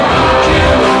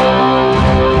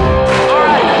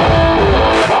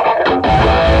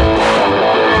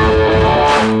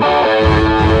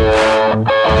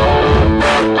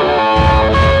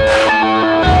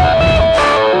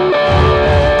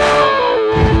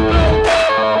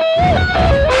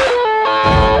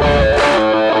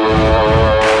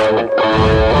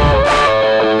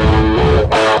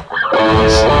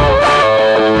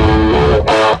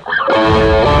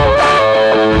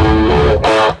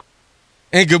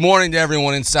And good morning to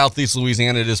everyone in Southeast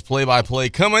Louisiana. It is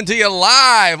play-by-play coming to you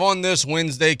live on this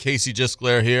Wednesday. Casey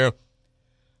Gisclair here.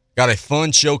 Got a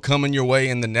fun show coming your way.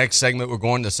 In the next segment, we're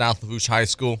going to South Lafourche High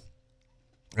School,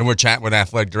 and we're chatting with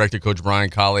Athletic Director Coach Brian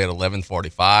Callais at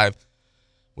 11:45.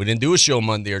 We didn't do a show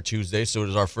Monday or Tuesday, so it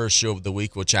is our first show of the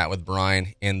week. We'll chat with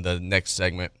Brian in the next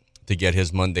segment to get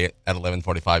his Monday at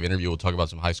 11:45 interview. We'll talk about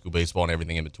some high school baseball and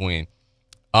everything in between.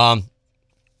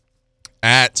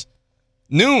 At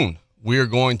noon, we are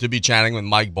going to be chatting with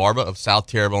Mike Barba of South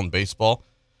Terrebonne Baseball.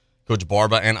 Coach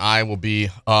Barba and I will be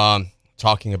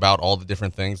talking about all the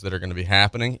different things that are going to be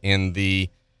happening in the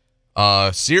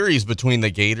series between the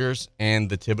Gators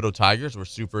and the Thibodaux Tigers. We're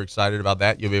super excited about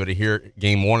that. You'll be able to hear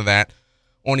game one of that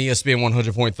on ESPN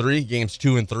 100.3, games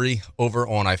 2 and 3 over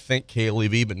on, I think,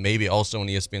 KLEV, but maybe also on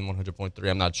ESPN 100.3.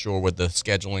 I'm not sure what the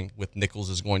scheduling with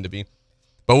Nichols is going to be.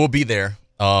 But we'll be there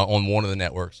on one of the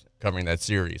networks covering that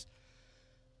series.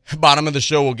 Bottom of the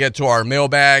show, we'll get to our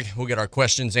mailbag. We'll get our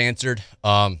questions answered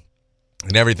and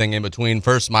everything in between.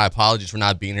 First, my apologies for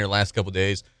not being here last couple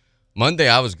days. Monday,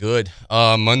 I was good.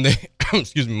 Monday,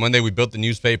 Monday we built the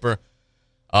newspaper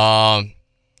during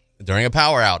a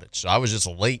power outage. So I was just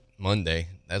late Monday.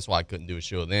 That's why I couldn't do a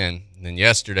show then. And then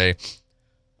yesterday,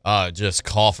 just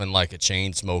coughing like a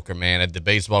chain smoker, man. At the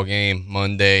baseball game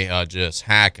Monday, just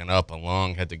hacking up a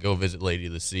lung. Had to go visit Lady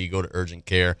of the Sea, go to urgent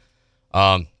care.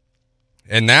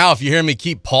 And now if you hear me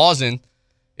keep pausing,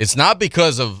 it's not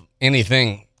because of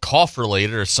anything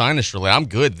cough-related or sinus-related. I'm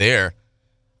good there.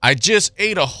 I just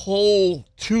ate a whole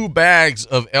 2 bags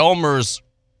of Elmer's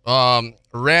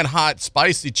Red Hot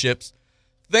Spicy Chips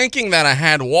thinking that I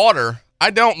had water. I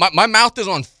don't. My mouth is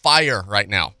on fire right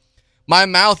now. My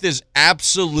mouth is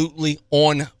absolutely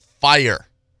on fire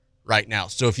right now.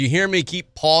 So if you hear me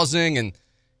keep pausing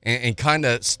and kind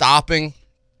of stopping,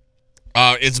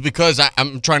 it's because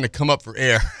I'm trying to come up for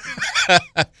air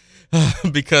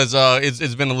because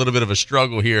it's been a little bit of a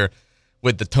struggle here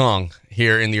with the tongue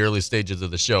here in the early stages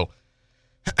of the show.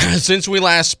 Since we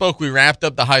last spoke, we wrapped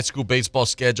up the high school baseball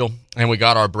schedule, and we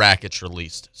got our brackets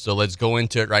released. So let's go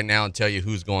into it right now and tell you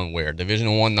who's going where. Division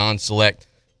I non-select,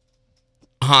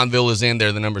 Hahnville is in.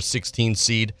 They're the number 16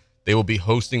 seed. They will be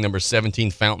hosting number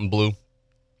 17 Fontainebleau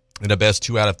in a best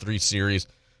 2 out of 3 series,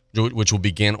 which will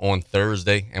begin on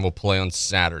Thursday and will play on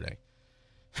Saturday.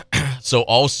 So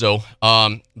also,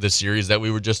 the series that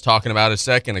we were just talking about a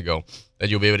second ago that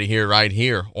you'll be able to hear right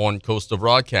here on Coastal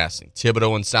Broadcasting,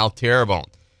 Thibodaux and South Terrebonne.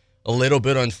 A little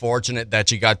bit unfortunate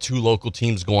that you got 2 local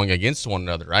teams going against one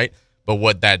another, right? But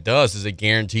what that does is it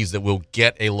guarantees that we'll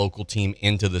get a local team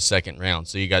into the second round.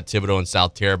 So you got Thibodaux and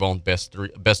South Terrebonne, best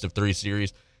of 3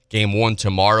 series. Game 1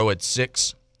 tomorrow at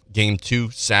 6. Game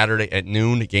 2 Saturday at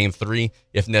noon. Game 3,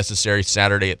 if necessary,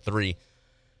 Saturday at 3.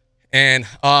 And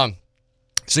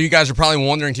so you guys are probably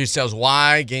wondering to yourselves,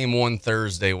 why Game 1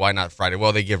 Thursday? Why not Friday?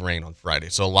 Well, they give rain on Friday.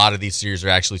 So a lot of these series are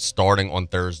actually starting on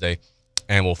Thursday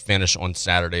and will finish on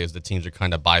Saturday as the teams are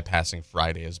kind of bypassing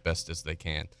Friday as best as they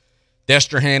can.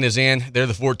 Destrehan is in. They're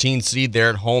the 14 seed. They're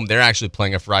at home. They're actually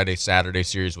playing a Friday-Saturday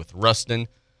series with Ruston.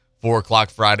 4 o'clock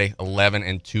Friday, 11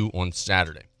 and 2 on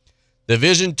Saturday.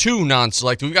 Division II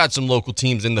non-select. We've got some local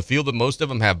teams in the field, but most of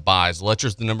them have byes.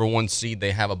 Letcher's the number 1 seed.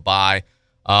 They have a bye.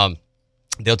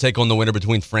 They'll take on the winner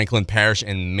between Franklin Parish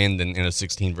and Minden in a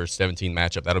 16 versus 17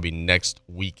 matchup. That'll be next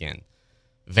weekend.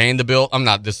 Vanderbilt.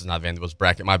 This is not Vanderbilt's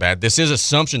bracket. My bad. This is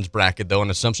Assumption's bracket, though,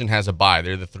 and Assumption has a bye.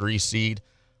 They're the 3 seed.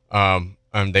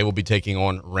 And they will be taking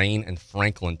on Rain and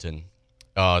Franklinton.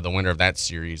 The winner of that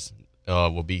series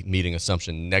will be meeting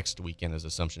Assumption next weekend as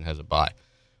Assumption has a bye.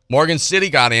 Morgan City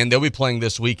got in. They'll be playing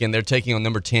this weekend. They're taking on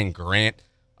number 10 Grant.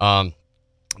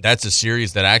 That's a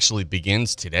series that actually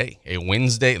begins today. A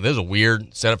Wednesday. There's a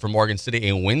weird setup for Morgan City.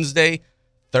 A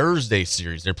Wednesday-Thursday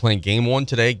series. They're playing Game 1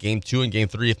 today, Game 2, and Game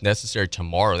 3, if necessary,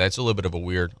 tomorrow. That's a little bit of a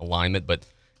weird alignment, but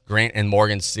Grant and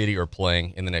Morgan City are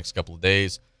playing in the next couple of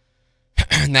days.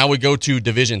 Now we go to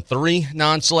Division III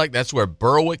non-select. That's where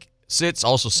Berwick sits.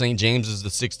 Also, St. James is the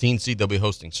 16 seed. They'll be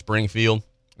hosting Springfield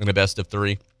in a best of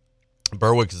 3.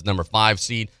 Berwick is number 5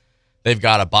 seed. They've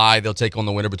got a bye. They'll take on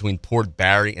the winner between Port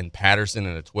Barry and Patterson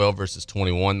in a 12 versus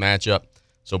 21 matchup.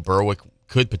 So Berwick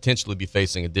could potentially be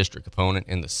facing a district opponent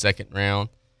in the second round.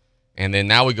 And then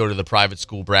now we go to the private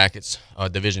school brackets,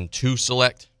 Division II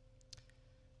select.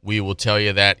 We will tell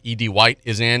you that E.D. White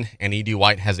is in, and E.D.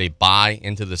 White has a bye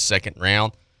into the second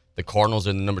round. The Cardinals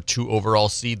are the number 2 overall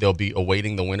seed. They'll be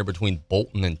awaiting the winner between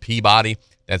Bolton and Peabody.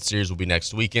 That series will be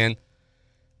next weekend.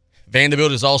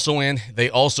 Vanderbilt is also in. They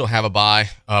also have a bye,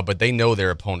 but they know their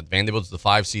opponent. Vanderbilt's the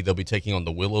 5 seed. They'll be taking on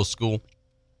the Willow School.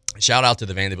 Shout out to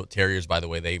the Vanderbilt Terriers, by the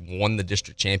way. They won the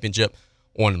district championship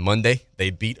on Monday. They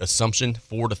beat Assumption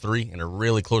 4-3 in a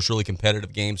really close, really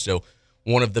competitive game. So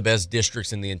one of the best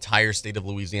districts in the entire state of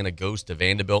Louisiana goes to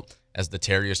Vanderbilt as the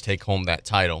Terriers take home that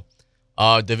title.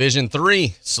 Division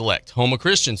III select, Houma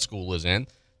Christian School is in.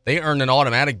 They earned an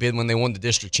automatic bid when they won the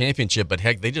district championship, but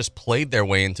heck, they just played their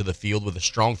way into the field with a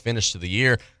strong finish to the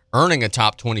year, earning a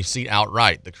top 20 seat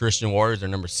outright. The Christian Warriors are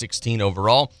number 16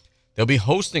 overall. They'll be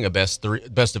hosting a best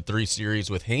of three series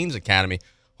with Haynes Academy.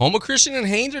 Houma Christian and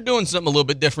Haynes are doing something a little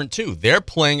bit different too. They're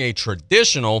playing a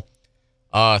traditional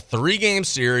 3-game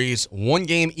series, 1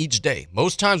 game each day.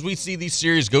 Most times we see these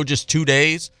series go just 2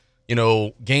 days.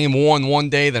 Game 1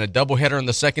 day, then a doubleheader on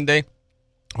the second day.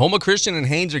 Houma Christian and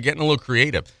Haynes are getting a little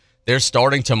creative. They're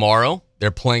starting tomorrow.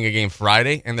 They're playing a game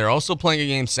Friday, and they're also playing a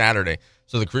game Saturday.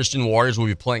 So the Christian Warriors will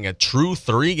be playing a true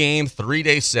 3-game,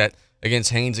 3-day set against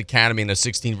Haynes Academy in a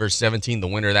 16-17. The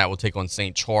winner of that will take on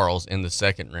St. Charles in the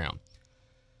second round.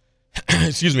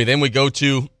 Excuse me. Then we go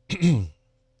to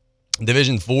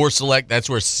Division 4 select. That's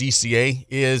where CCA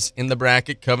is in the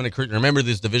bracket. Covenant Creek. Remember,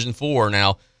 this Division 4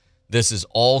 now. This is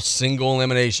all single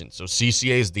elimination. So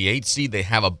CCA is the 8th seed. They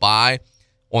have a bye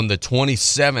on the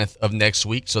 27th of next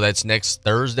week. So that's next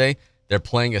Thursday. They're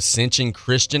playing Ascension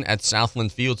Christian at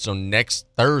Southland Field. So next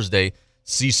Thursday,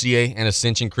 CCA and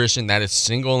Ascension Christian. That is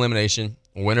single elimination.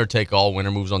 Winner take all.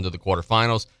 Winner moves on to the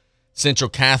quarterfinals. Central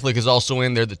Catholic is also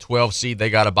in. They're the 12th seed. They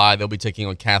got a bye. They'll be taking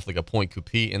on Catholic of Point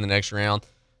Coupee in the next round.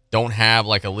 Don't have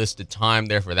like a listed time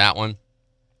there for that one,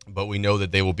 but we know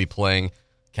that they will be playing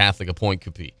Catholic of Point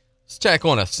Coupee. Let's check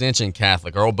on Ascension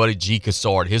Catholic. Our old buddy G.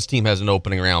 Cassard. His team has an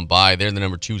opening round bye. They're the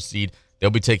number 2 seed. They'll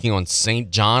be taking on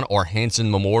St. John or Hanson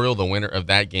Memorial, the winner of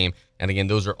that game. And again,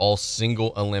 those are all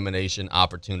single elimination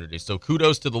opportunities. So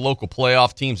kudos to the local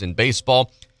playoff teams in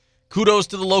baseball. Kudos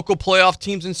to the local playoff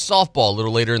teams in softball. A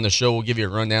little later in the show, we'll give you a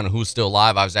rundown of who's still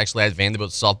alive. I was actually at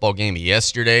Vanderbilt's softball game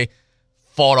yesterday.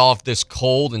 Fought off this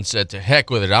cold and said, to heck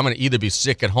with it. I'm going to either be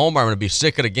sick at home or I'm going to be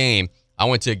sick at a game. I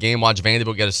went to a game watch.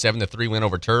 Vanderbilt get a 7-3 win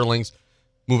over Turtlings,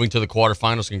 moving to the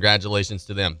quarterfinals. Congratulations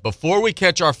to them. Before we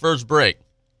catch our first break,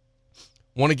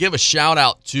 I want to give a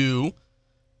shout-out to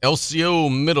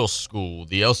LCO Middle School.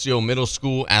 The LCO Middle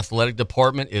School Athletic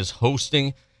Department is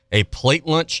hosting a plate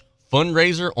lunch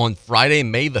fundraiser on Friday,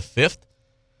 May the 5th.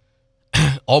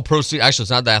 All proceeds, actually,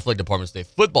 it's not the athletic department's day,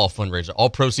 football fundraiser. All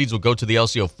proceeds will go to the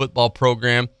LCO football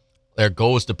program. Their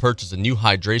goal is to purchase a new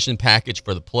hydration package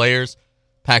for the players.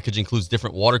 Package includes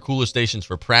different water cooler stations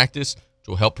for practice, which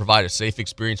will help provide a safe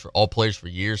experience for all players for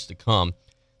years to come.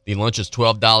 The lunch is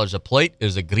 $12 a plate.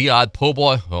 There's a grillade po'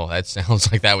 boy. Oh, that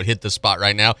sounds like that would hit the spot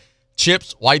right now.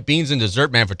 Chips, white beans, and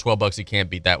dessert. Man, for $12, you can't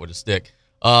beat that with a stick.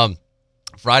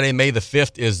 Friday, May the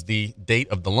 5th is the date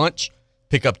of the lunch.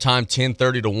 Pickup time,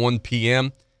 10:30 to 1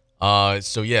 p.m.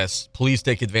 So, yes, please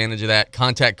take advantage of that.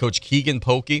 Contact Coach Keegan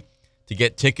Pokey to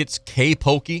get tickets.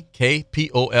 Kpokey,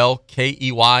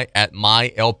 Kpolkey, at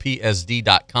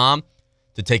mylpsd.com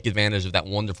to take advantage of that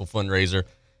wonderful fundraiser.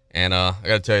 And I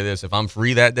got to tell you this, if I'm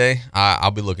free that day,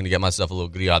 I'll be looking to get myself a little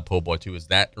grillade po' boy, too. Is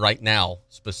that right now,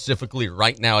 specifically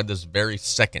right now at this very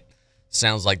second,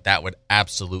 sounds like that would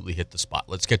absolutely hit the spot.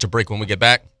 Let's catch a break. When we get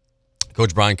back,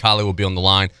 Coach Brian Callais will be on the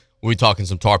line. We'll be talking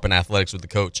some Tarpon athletics with the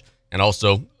coach and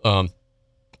also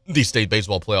the state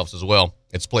baseball playoffs as well.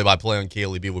 It's play-by-play on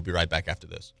KLEB. We'll be right back after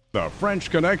this. The French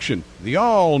Connection, the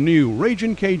all-new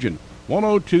Ragin' Cajun,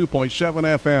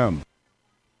 102.7 FM.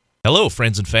 Hello,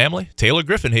 friends and family. Taylor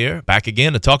Griffin here, back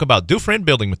again to talk about Dufresne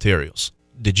Building Materials.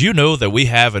 Did you know that we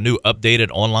have a new updated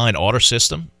online order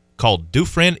system called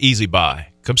Dufresne Easy Buy?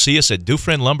 Come see us at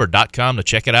DufresneLumber.com to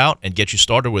check it out and get you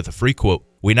started with a free quote.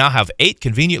 We now have 8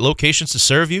 convenient locations to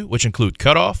serve you, which include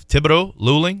Cutoff, Thibodaux,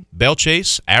 Luling,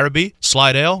 Bellchase, Araby,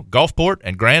 Slidell, Gulfport,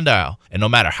 and Grand Isle. And no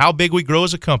matter how big we grow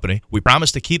as a company, we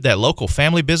promise to keep that local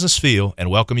family business feel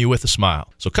and welcome you with a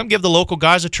smile. So come give the local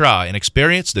guys a try and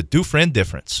experience the Dufresne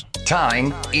difference.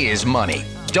 Time is money.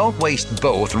 Don't waste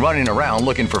both running around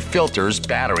looking for filters,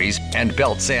 batteries, and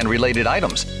belt sand-related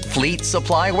items. Fleet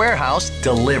Supply Warehouse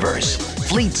delivers.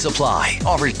 Fleet Supply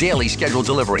offers daily scheduled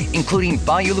delivery, including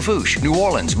Bayou Lafourche, New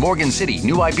Orleans, Morgan City,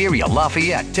 New Iberia,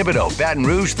 Lafayette, Thibodaux, Baton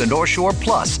Rouge, the North Shore,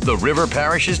 plus the river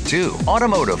parishes too.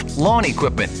 Automotive, lawn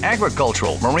equipment,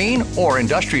 agricultural, marine, or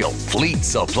industrial. Fleet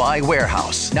Supply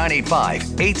Warehouse,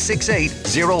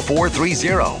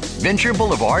 985-868-0430. Venture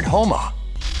Boulevard, Houma.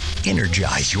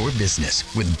 Energize your business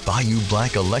with Bayou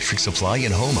Black Electric Supply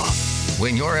in Houma.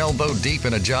 When you're elbow deep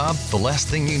in a job, the last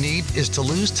thing you need is to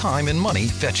lose time and money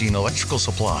fetching electrical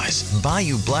supplies.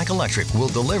 Bayou Black Electric will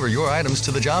deliver your items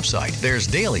to the job site. There's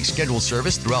daily scheduled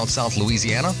service throughout South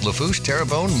Louisiana, Lafourche,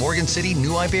 Terrebonne, Morgan City,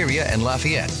 New Iberia, and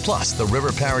Lafayette, plus the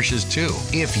river parishes too.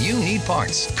 If you need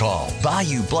parts, call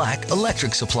Bayou Black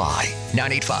Electric Supply.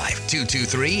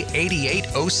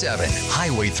 985-223-8807,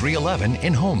 Highway 311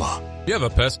 in Houma. You have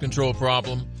a pest control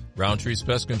problem? Roundtree's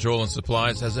Pest Control and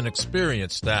Supplies has an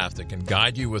experienced staff that can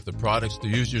guide you with the products to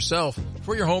use yourself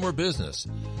for your home or business.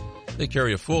 They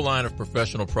carry a full line of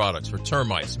professional products for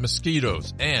termites,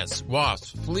 mosquitoes, ants,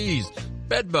 wasps, fleas,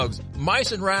 bed bugs,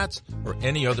 mice and rats, or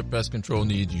any other pest control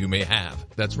needs you may have.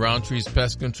 That's Roundtree's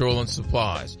Pest Control and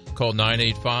Supplies. Call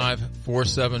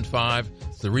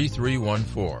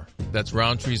 985-475-3314. That's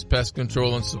Roundtree's Pest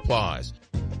Control and Supplies.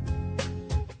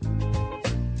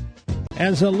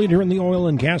 As a leader in the oil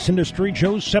and gas industry,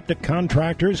 Joe's Septic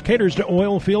Contractors caters to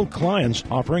oil field clients,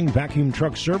 offering vacuum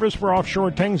truck service for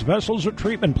offshore tanks, vessels, or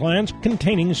treatment plants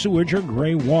containing sewage or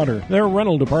gray water. Their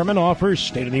rental department offers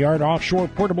state-of-the-art offshore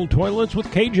portable toilets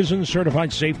with cages and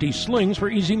certified safety slings for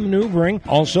easy maneuvering,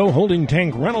 also holding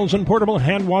tank rentals and portable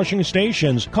hand washing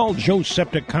stations. Call Joe's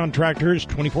Septic Contractors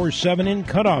 24/7 in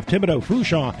Cutoff, Thibodaux,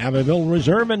 Fouchon, Abbeville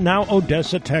Reserve, and now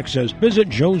Odessa, Texas. Visit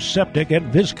Joe's Septic at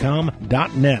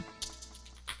viscom.net.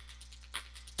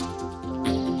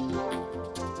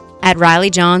 At Riley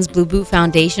John's Blue Boot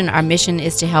Foundation, our mission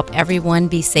is to help everyone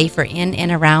be safer in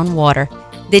and around water.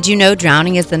 Did you know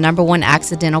drowning is the #1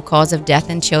 accidental cause of death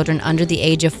in children under the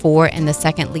age of 4 and the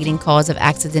second leading cause of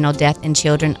accidental death in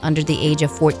children under the age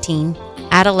of 14?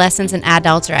 Adolescents and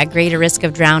adults are at greater risk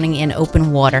of drowning in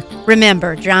open water.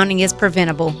 Remember, drowning is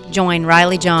preventable. Join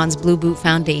Riley John's Blue Boot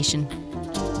Foundation.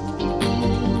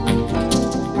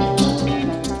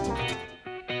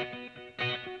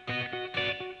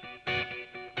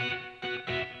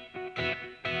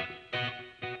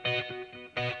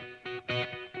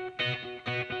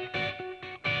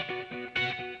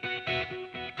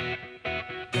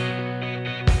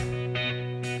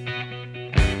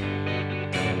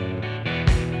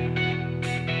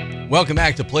 Welcome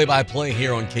back to Play-by-Play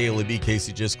here on KLEB.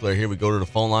 Casey Gisclair here. We go to the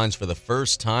phone lines for the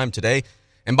first time today.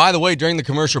 And by the way, during the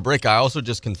commercial break, I also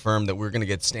just confirmed that we're going to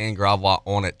get Stan Gravois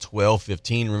on at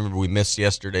 12:15. Remember, we missed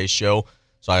yesterday's show.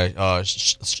 So I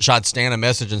shot Stan a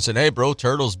message and said, hey, bro,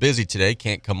 Turtle's busy today.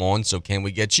 Can't come on, so can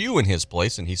we get you in his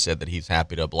place? And he said that he's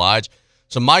happy to oblige.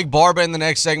 So Mike Barba in the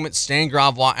next segment, Stan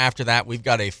Gravois after that. We've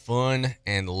got a fun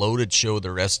and loaded show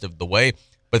the rest of the way.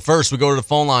 But first, we go to the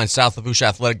phone line. South Lafourche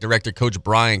Athletic Director Coach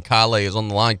Brian Callais is on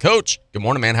the line. Coach, good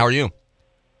morning, man. How are you?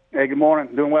 Hey, good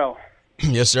morning. Doing well.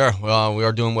 Yes, sir. Well, we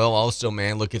are doing well also,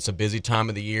 man. Look, it's a busy time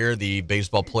of the year. The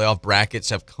baseball playoff brackets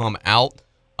have come out.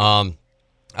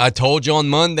 I told you on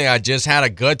Monday I just had a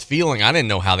gut feeling. I didn't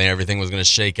know how everything was going to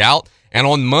shake out. And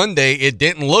on Monday, it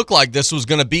didn't look like this was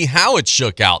going to be how it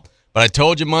shook out. But I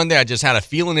told you Monday I just had a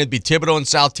feeling it'd be Thibodaux and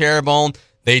South Terrebonne.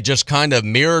 They just kind of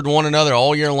mirrored one another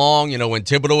all year long. You know, when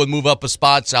Thibodaux would move up a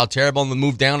spot, South Terrebonne would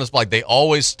move down a spot. Like they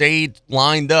always stayed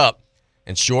lined up.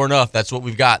 And sure enough, that's what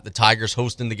we've got. The Tigers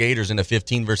hosting the Gators in a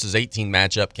 15 versus 18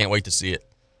 matchup. Can't wait to see it.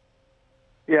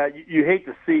 Yeah, you hate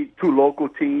to see two local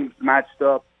teams matched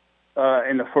up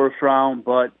in the first round,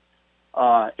 but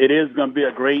it is going to be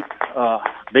a great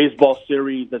baseball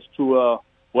series. That's two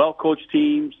well-coached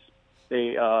teams.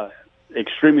 They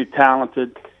extremely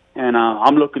talented. And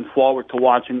I'm looking forward to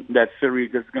watching that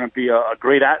series. There's going to be a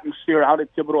great atmosphere out at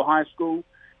Thibodaux High School,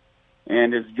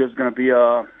 and it's just going to be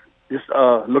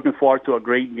looking forward to a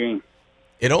great game.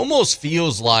 It almost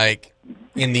feels like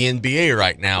in the NBA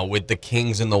right now with the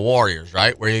Kings and the Warriors,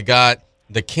 right, where you got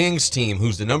the Kings team,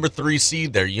 who's the number 3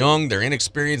 seed. They're young, they're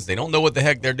inexperienced, they don't know what the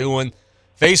heck they're doing,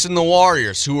 facing the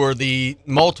Warriors, who are the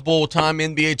multiple-time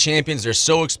NBA champions. They're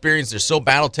so experienced, they're so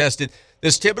battle-tested.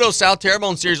 This Thibodaux-South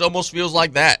Terrebonne series almost feels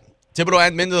like that. Thibodaux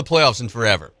hadn't been to the playoffs in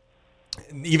forever.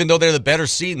 Even though they're the better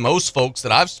seed, most folks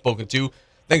that I've spoken to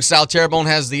think South Terrebonne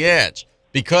has the edge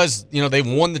because, you know, they've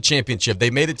won the championship. They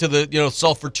made it to the,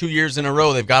 SALT for 2 years in a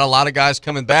row. They've got a lot of guys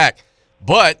coming back.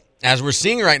 But as we're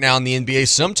seeing right now in the NBA,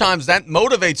 sometimes that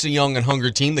motivates a young and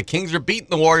hungry team. The Kings are beating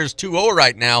the Warriors 2-0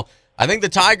 right now. I think the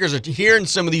Tigers are hearing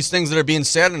some of these things that are being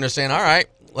said, and they're saying, all right,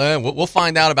 we'll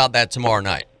find out about that tomorrow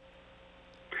night.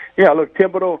 Yeah, look,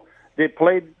 Thibodaux, they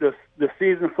played the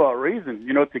season for a reason,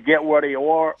 to get where they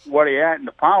are, where they at in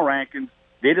the power rankings.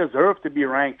 They deserve to be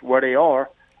ranked where they are.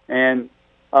 And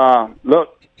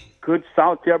look, could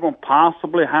South Terrebonne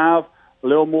possibly have a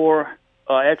little more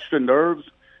extra nerves,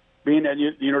 being that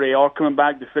they are coming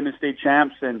back defending state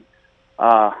champs, and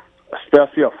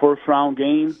especially a first round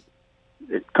game.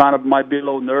 it kind of might be a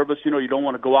little nervous. You know, you don't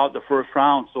want to go out the first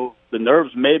round, so the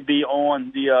nerves may be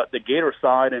on the Gator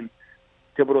side, and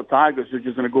Thibodaux Tigers are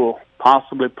just going to go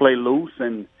possibly play loose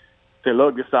and say,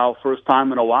 look, this is our first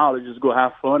time in a while. Let's just go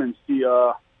have fun and see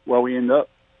where we end up.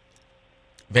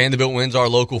 Vanderbilt wins our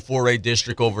local 4A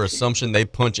district over Assumption. They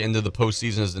punch into the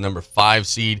postseason as the number 5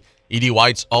 seed. E.D.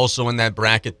 White's also in that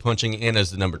bracket, punching in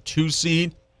as the number 2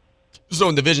 seed. So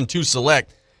in Division II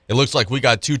Select, it looks like we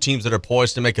got 2 teams that are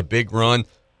poised to make a big run.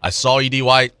 I saw E.D.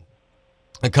 White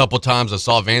a couple times. I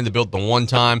saw Vanderbilt the one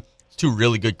time. It's 2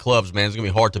 really good clubs, man. It's going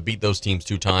to be hard to beat those teams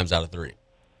 2 times out of 3.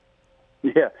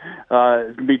 Yeah, it's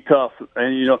going to be tough.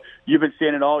 And, you know, you've been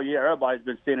seeing it all year. Everybody's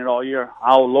been seeing it all year.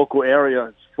 Our local area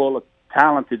is full of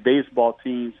talented baseball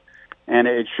teams, and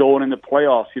it's showing in the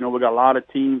playoffs. You know, we got a lot of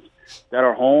teams that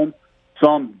are home.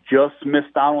 Some just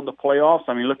missed out on the playoffs.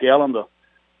 I mean, look at Ellender.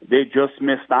 They just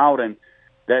missed out, and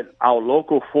that our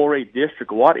local 4A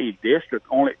district, what a district.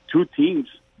 Only 2 teams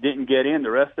didn't get in.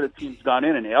 The rest of the teams got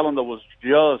in, and Ellender was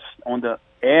just on the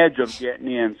edge of getting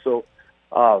in. So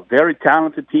very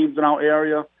talented teams in our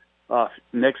area.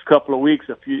 Next couple of weeks,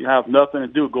 if you have nothing to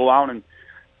do, go out and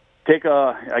take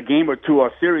a game or 2 or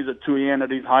a series or 2 in of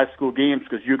these high school games,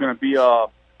 because you're going to be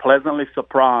pleasantly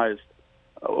surprised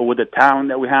with the talent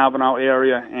that we have in our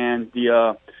area and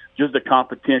just the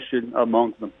competition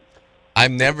amongst them.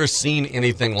 I've never seen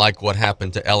anything like what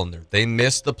happened to Ellender. They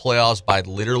missed the playoffs by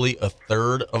literally a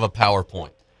third of a power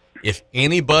point. If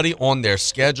anybody on their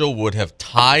schedule would have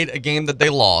tied a game that they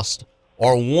lost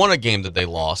or won a game that they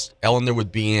lost, Ellender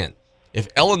would be in.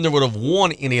 If Ellender would have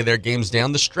won any of their games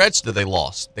down the stretch that they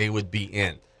lost, they would be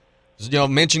in. You know,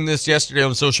 mentioning this yesterday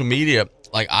on social media,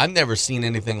 like, I've never seen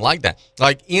anything like that.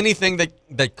 Like, anything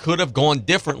that could have gone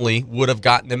differently would have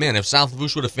gotten them in. If South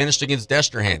Lafourche would have finished against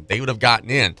Destrehan, they would have gotten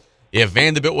in. If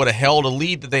Vanderbilt would have held a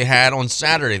lead that they had on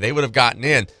Saturday, they would have gotten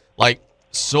in. Like,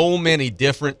 so many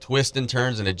different twists and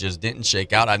turns, and it just didn't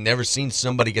shake out. I've never seen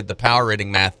somebody get the power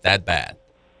rating math that bad.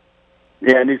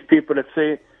 Yeah, and these people that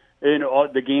say, you know,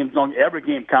 the game's long, every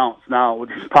game counts now with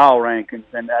these power rankings,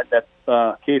 and that's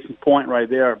case in point right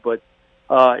there. But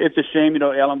it's a shame, you know,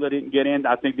 Ellender didn't get in.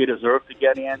 I think they deserve to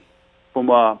get in. From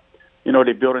you know,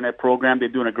 they're building that program. They're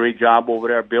doing a great job over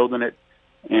there building it,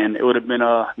 and it would have been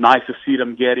nice to see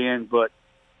them get in. But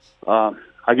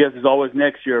I guess it's always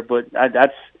next year. But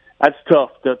that's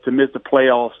tough to miss the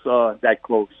playoffs that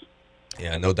close.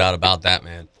 Yeah, no doubt about that,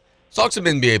 man. Let's talk some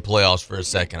NBA playoffs for a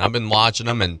second. I've been watching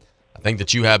them, and I think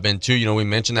that you have been too. You know, we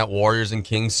mentioned that Warriors and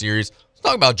Kings series. Let's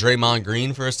talk about Draymond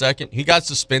Green for a second. He got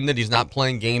suspended. He's not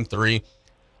playing Game 3.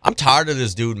 I'm tired of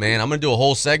this dude, man. I'm going to do a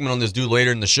whole segment on this dude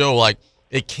later in the show. Like,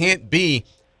 it can't be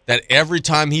that every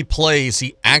time he plays,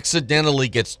 he accidentally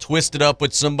gets twisted up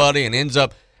with somebody and ends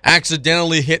up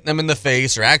accidentally hitting them in the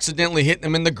face or accidentally hitting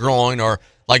them in the groin, or,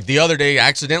 like the other day,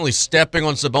 accidentally stepping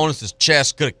on Sabonis'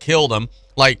 chest could have killed him.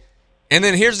 Like, and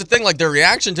then here's the thing, like, their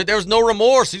reaction to it, there was no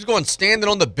remorse. He's going standing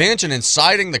on the bench and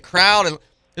inciting the crowd. And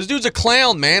this dude's a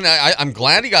clown, man. I'm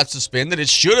glad he got suspended. It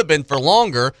should have been for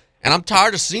longer. And I'm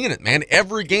tired of seeing it, man.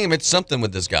 Every game, it's something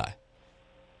with this guy.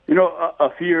 You know, a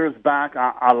few years back,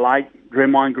 I liked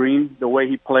Draymond Green, the way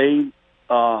he played.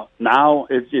 Now,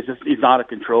 it's just, he's out of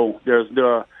control. There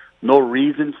are no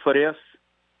reasons for this.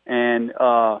 And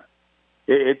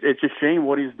it's a shame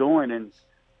what he's doing. And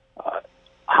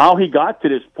how he got to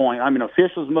this point, I mean,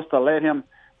 officials must have let him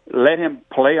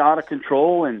play out of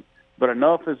control. But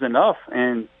enough is enough.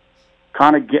 And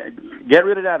kind of get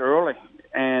rid of that early.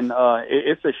 And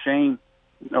it's a shame,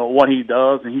 you know, what he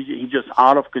does, and he's just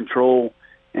out of control,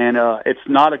 and it's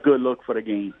not a good look for the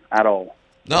game at all.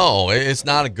 No, it's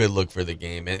not a good look for the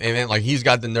game, and like, he's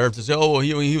got the nerve to say, "Oh, well,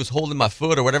 he was holding my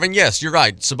foot" or whatever. And yes, you're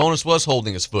right, Sabonis was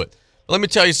holding his foot. But let me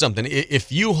tell you something: if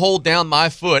you hold down my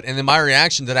foot, and then my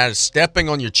reaction to that is stepping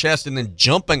on your chest and then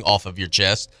jumping off of your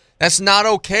chest, that's not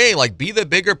okay. Like, be the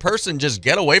bigger person, just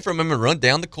get away from him and run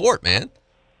down the court, man.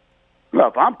 Well,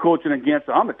 if I'm coaching against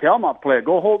him, I'm going to tell my player,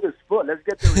 go hold his foot. Let's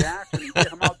get the reaction and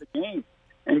get him out the game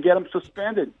and get him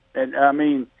suspended. And, I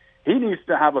mean, he needs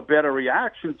to have a better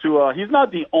reaction to he's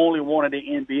not the only one in the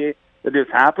NBA that this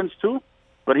happens to,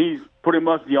 but he's pretty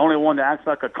much the only one that acts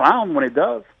like a clown when he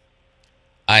does.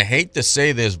 I hate to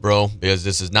say this, bro, because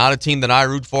this is not a team that I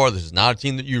root for. This is not a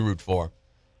team that you root for.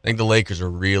 I think the Lakers are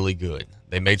really good.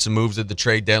 They made some moves at the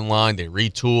trade deadline. They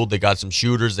retooled. They got some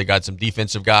shooters. They got some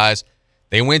defensive guys.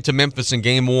 They went to Memphis in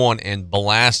Game 1 and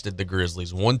blasted the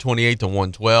Grizzlies,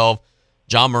 128-112.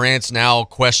 John Morant's now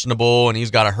questionable, and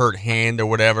he's got a hurt hand or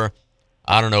whatever.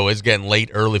 I don't know. It's getting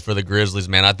late early for the Grizzlies,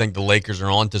 man. I think the Lakers are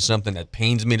on to something that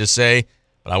pains me to say,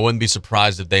 but I wouldn't be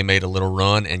surprised if they made a little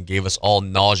run and gave us all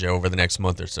nausea over the next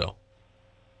month or so.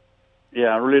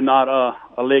 really not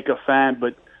a Laker fan,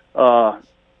 but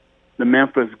the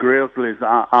Memphis Grizzlies,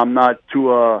 I'm not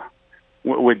too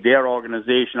with their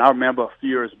organization. I remember a few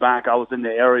years back, I was in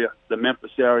the area, the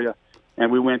Memphis area,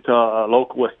 and we went to a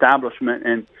local establishment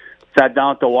and sat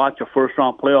down to watch a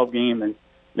first-round playoff game, and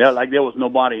there was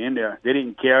nobody in there. They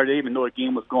didn't care. They didn't even know the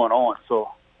game was going on. So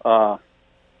I'm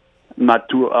not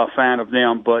too a fan of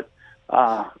them. But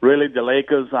really, the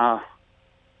Lakers,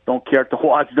 don't care to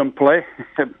watch them play.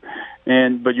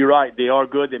 But you're right. They are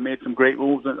good. They made some great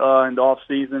moves in the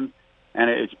offseason, and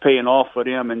it's paying off for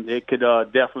them. And they could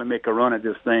definitely make a run at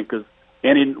this thing because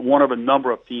any one of a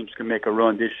number of teams can make a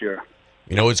run this year.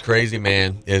 You know what's crazy,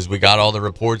 man, is we got all the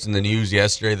reports in the news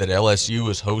yesterday that LSU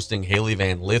is hosting Haley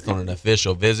Van Lith on an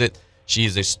official visit. She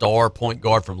is a star point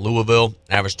guard from Louisville,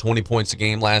 averaged 20 points a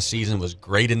game last season, was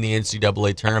great in the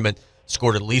NCAA tournament,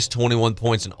 scored at least 21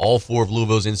 points in all 4 of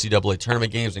Louisville's NCAA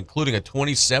tournament games, including a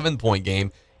 27-point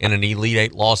game in an Elite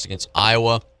Eight loss against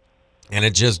Iowa. And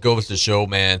it just goes to show,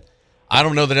 man, I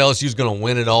don't know that LSU is going to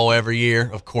win it all every year.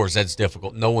 Of course, that's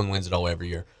difficult. No one wins it all every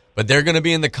year. But they're going to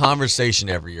be in the conversation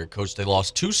every year, Coach. They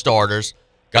lost 2 starters,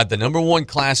 got the number 1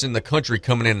 class in the country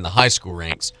coming in the high school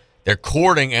ranks. They're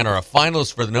courting and are a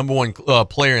finalist for the number 1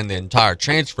 player in the entire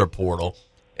transfer portal.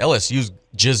 LSU's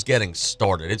just getting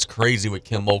started. It's crazy what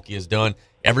Kim Mulkey has done.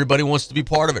 Everybody wants to be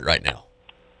part of it right now.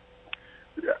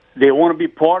 They want to be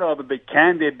part of it, but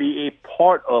can they be a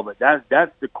part of it?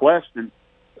 That's the question.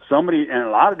 And a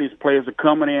lot of these players are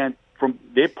coming in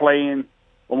they're playing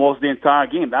almost the entire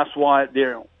game. That's why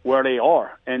they're where they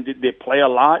are. And they play a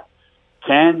lot.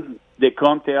 Can they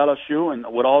come to LSU and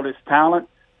with all this talent,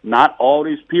 not all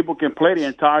these people can play the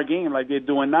entire game like they're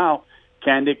doing now.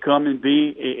 Can they come and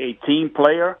be a team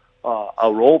player,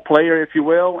 a role player, if you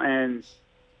will, and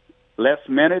less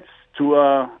minutes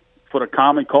for the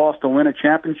common cause to win a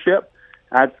championship?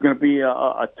 That's going to be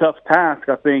a tough task,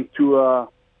 I think, to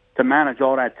manage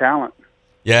all that talent.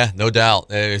 Yeah, no doubt.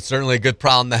 It's certainly a good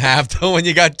problem to have, though, when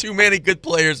you got too many good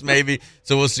players, maybe.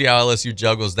 So we'll see how LSU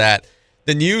juggles that.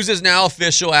 The news is now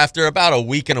official after about a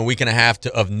week and a half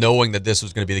of knowing that this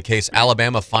was going to be the case.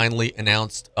 Alabama finally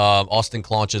announced Austin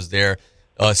Claunch as their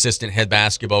assistant head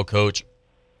basketball coach.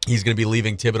 He's going to be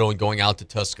leaving Thibodeau and going out to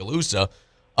Tuscaloosa.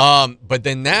 But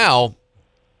then now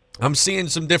I'm seeing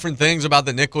some different things about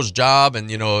the Nichols job, and,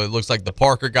 it looks like the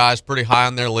Parker guy's pretty high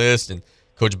on their list, and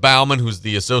Coach Bauman, who's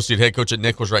the associate head coach at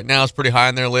Nichols right now, is pretty high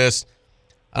on their list.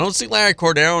 I don't see Larry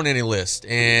Cordero on any list.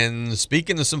 And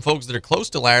speaking to some folks that are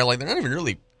close to Larry, they're not even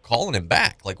really calling him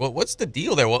back. What's the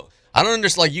deal there? I don't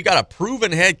understand. You got a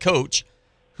proven head coach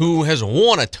who has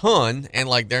won a ton, and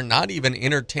they're not even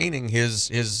entertaining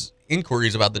his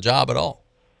inquiries about the job at all.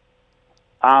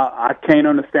 I can't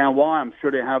understand why. I'm sure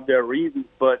they have their reasons,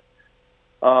 but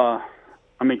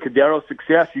Cordero's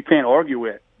success you can't argue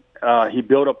with. He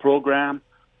built a program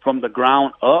from the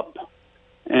ground up.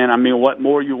 And, what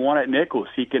more you want at Nichols?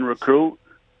 He can recruit,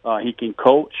 he can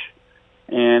coach,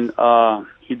 and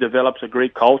he develops a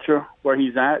great culture where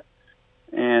he's at.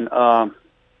 And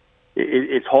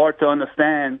it's hard to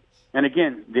understand. And,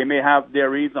 again, they may have their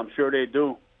reasons, I'm sure they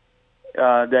do,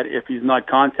 that if he's not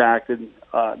contacted,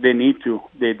 they need to.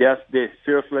 They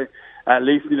seriously at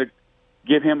least need to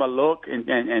give him a look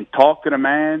and talk to the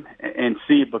man and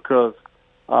see, because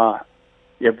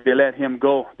if they let him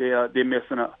go, they're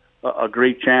missing a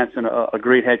great chance and a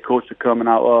great head coach to come in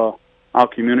our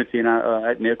community and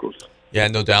at Nichols. Yeah,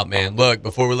 no doubt, man. Look,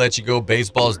 before we let you go,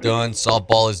 baseball's done,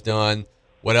 softball is done.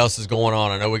 What else is going on?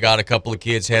 I know we got a couple of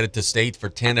kids headed to state for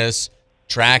tennis.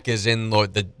 Track is in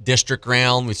the district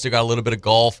round. We still got a little bit of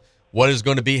golf. What is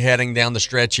going to be heading down the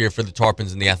stretch here for the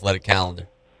Tarpons in the athletic calendar?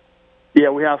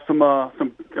 Yeah, we have some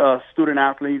student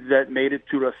athletes that made it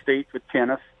to the state for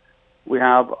tennis. We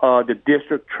have the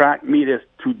district track meet is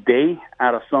today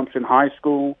at Assumption High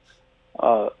School.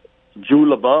 Drew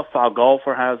LaBeouf, our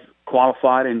golfer, has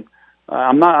qualified, and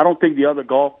I don't think the other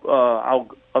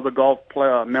golf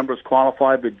player members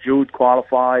qualified, but Jude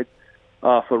qualified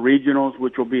for regionals,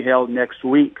 which will be held next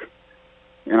week,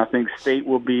 and I think state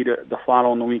will be the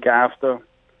following week after.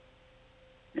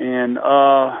 And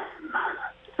I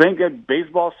think that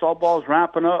baseball, softball is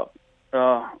ramping up.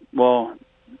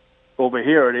 Over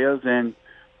here it is, and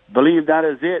believe that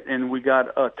is it. And we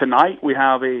got tonight we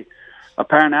have a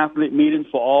parent athlete meeting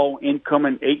for all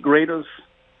incoming 8th graders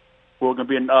who are going to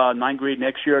be in 9th grade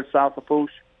next year at South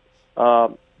Lafourche,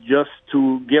 just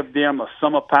to give them a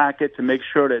summer packet to make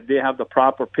sure that they have the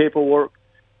proper paperwork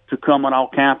to come on our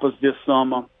campus this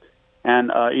summer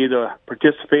and either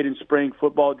participate in spring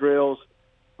football drills,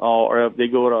 or if they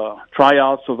go to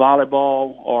tryouts for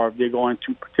volleyball, or if they're going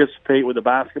to participate with the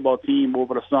basketball team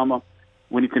over the summer.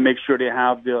 We need to make sure they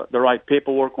have the right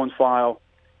paperwork on file,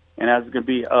 and that's going to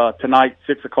be tonight,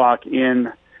 6 o'clock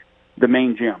in the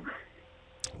main gym.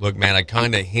 Look, man, I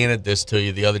kind of hinted this to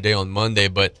you the other day on Monday,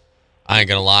 but I ain't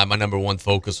going to lie. My number one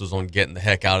focus was on getting the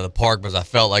heck out of the park because I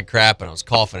felt like crap and I was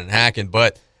coughing and hacking.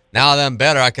 But now that I'm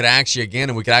better, I could actually, again,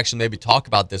 and we could actually maybe talk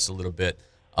about this a little bit.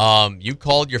 You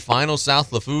called your final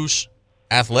South Lafourche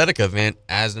athletic event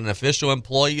as an official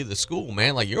employee of the school,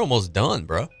 man. Like, you're almost done,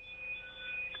 bro.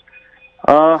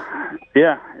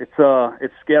 Yeah,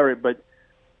 it's scary, but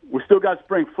we still got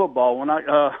spring football. When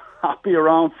I'll be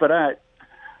around for that,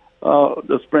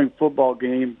 the spring football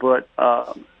game. But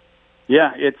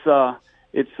yeah, it's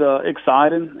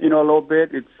exciting, a little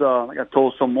bit. It's like I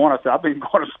told someone, I said I've been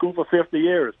going to school for 50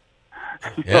 years.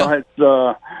 Yeah.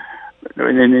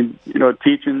 And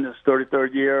teaching this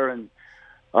 33rd year, and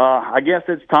I guess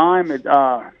it's time.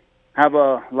 Have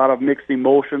a lot of mixed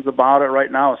emotions about it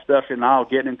right now, especially now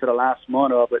getting into the last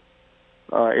month of it.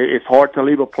 It's hard to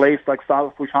leave a place like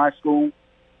South Lafourche High School.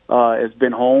 It's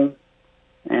been home,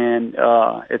 and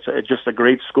it's just a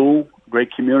great school,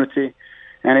 great community,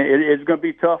 and it's going to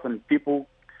be tough, and people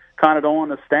kind of don't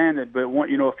understand it. But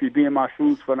if you'd be in my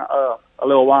shoes for a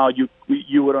little while,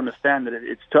 you would understand that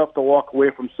it's tough to walk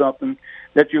away from something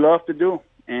that you love to do.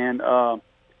 And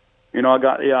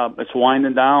it's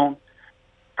winding down,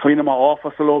 cleaning my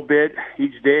office a little bit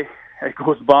each day it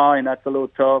goes by, and that's a little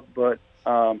tough. But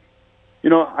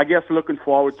I guess looking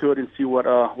forward to it and see what's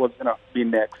going to be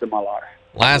next in my life.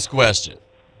 Last question.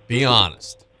 Be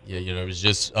honest. It was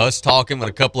just us talking with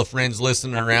a couple of friends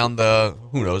listening around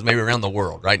maybe around the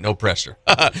world, right? No pressure.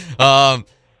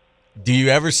 Do you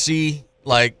ever see,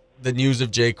 like, the news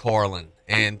of Jay Carlin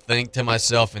and think to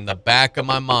myself in the back of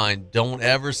my mind, don't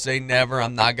ever say never.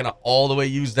 I'm not going to all the way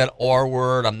use that R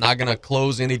word. I'm not going to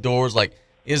close any doors. Like,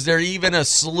 is there even a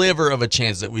sliver of a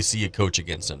chance that we see you coach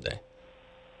again someday?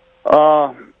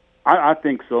 I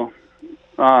think so.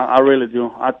 I really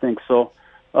do. I think so.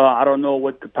 I don't know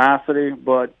what capacity,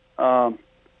 but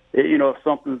if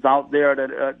something's out there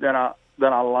that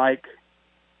I like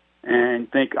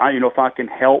and think if I can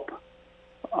help,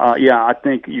 I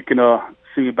think you can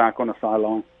see me back on the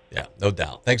sideline. Yeah, no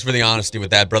doubt. Thanks for the honesty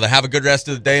with that, brother. Have a good rest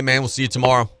of the day, man. We'll see you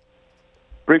tomorrow.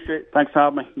 Appreciate it. Thanks for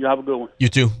having me. You have a good one. You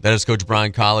too. That is Coach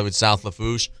Brian Callais with South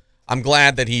Lafourche. I'm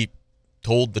glad that he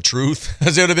told the truth,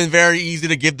 because it would have been very easy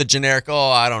to give the generic,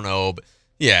 I don't know. But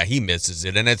yeah, he misses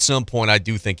it. And at some point, I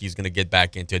do think he's going to get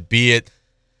back into it, be it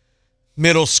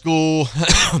middle school,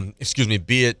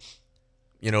 be it,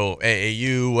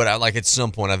 AAU, at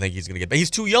some point I think he's going to get back.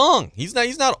 He's too young. He's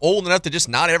not old enough to just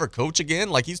not ever coach again.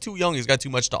 Like, he's too young. He's got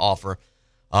too much to offer.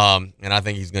 And I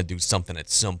think he's going to do something at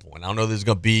some point. I don't know if there's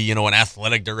going to be, an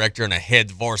athletic director and a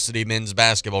head varsity men's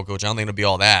basketball coach. I don't think it'll be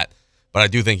all that. But I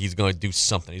do think he's going to do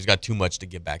something. He's got too much to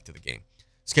give back to the game.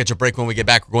 Let's catch a break. When we get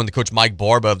back, we're going to Coach Mike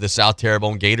Barba of the South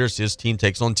Terrebonne Gators. His team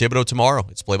takes on Thibodaux tomorrow.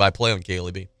 It's play-by-play on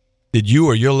KLEB. Did you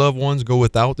or your loved ones go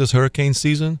without this hurricane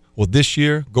season? Well, this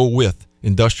year, go with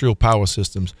Industrial Power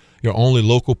Systems, your only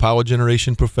local power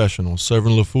generation professional,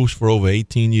 serving Lafourche for over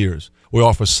 18 years. We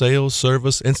offer sales,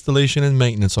 service, installation, and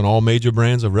maintenance on all major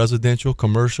brands of residential,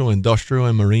 commercial, industrial,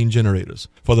 and marine generators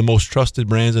for the most trusted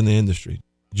brands in the industry.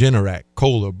 Generac,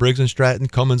 Kohler, Briggs & Stratton,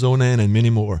 Cummins Onan, and many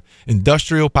more.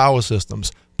 Industrial Power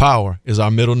Systems. Power is our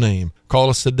middle name. Call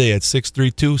us today at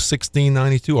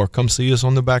 632-1692 or come see us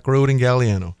on the back road in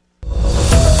Galliano.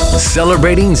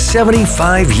 Celebrating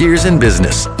 75 years in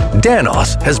business,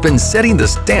 Danos has been setting the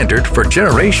standard for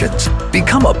generations.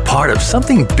 Become a part of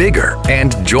something bigger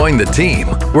and join the team.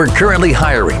 We're currently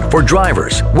hiring for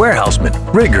drivers, warehousemen,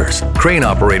 riggers, crane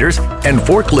operators, and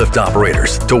forklift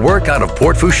operators to work out of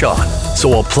Port Fourchon.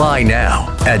 So apply now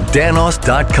at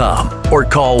danos.com or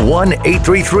call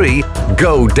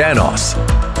 1-833-GO-DANOS.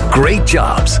 Great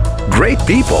jobs, great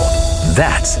people.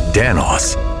 That's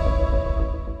Danos.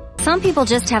 Some people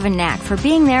just have a knack for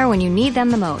being there when you need them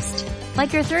the most.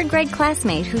 Like your third grade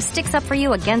classmate who sticks up for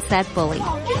you against that bully.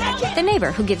 The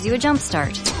neighbor who gives you a jump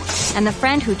start. And the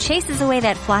friend who chases away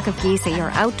that flock of geese at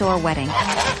your outdoor wedding.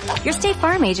 Your State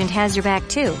Farm agent has your back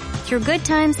too, through good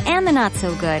times and the not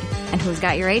so good. And who's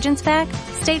got your agent's back?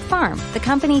 State Farm, the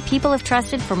company people have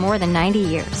trusted for more than 90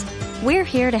 years. We're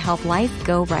here to help life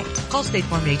go right. Call State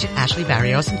Farm agent Ashley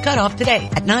Barrios and cut off today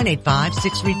at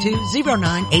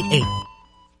 985-632-0988.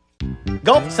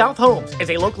 Gulf South Homes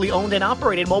is a locally owned and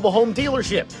operated mobile home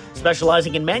dealership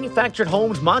specializing in manufactured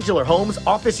homes, modular homes,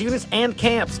 office units, and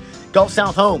camps. Gulf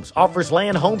South Homes offers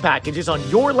land home packages on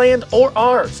your land or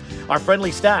ours. Our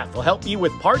friendly staff will help you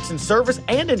with parts and service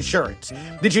and insurance.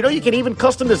 Did you know you can even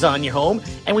custom design your home?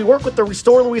 And we work with the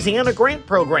Restore Louisiana grant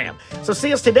program. So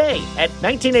see us today at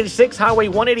 1986 Highway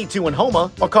 182 in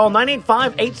Houma or call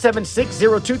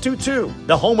 985-876-0222.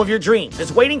 The home of your dreams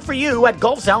is waiting for you at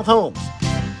Gulf South Homes.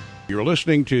 You're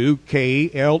listening to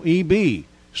KLEB,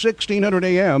 1600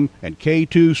 AM and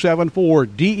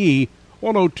K274DE,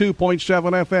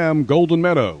 102.7 FM, Golden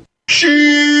Meadow.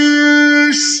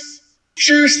 Cheers!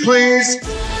 Cheers, please.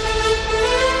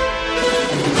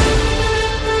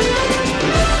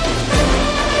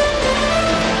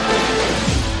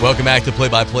 Welcome back to Play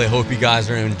by Play. Hope you guys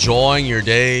are enjoying your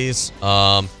days.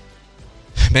 Man,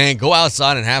 go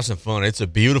outside and have some fun. It's a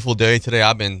beautiful day today.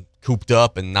 I've been cooped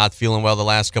up and not feeling well the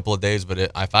last couple of days, but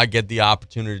if I get the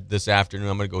opportunity this afternoon,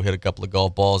 I'm going to go hit a couple of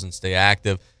golf balls and stay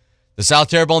active. The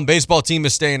South Terrebonne baseball team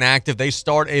is staying active. They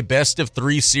start a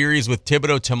best-of-3 series with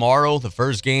Thibodaux tomorrow, the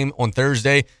first game on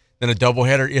Thursday, then a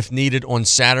doubleheader if needed on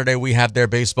Saturday. We have their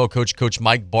baseball coach, Coach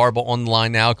Mike Barba, on the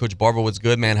line now. Coach Barba, what's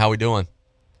good, man? How we doing?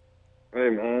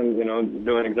 Hey, man,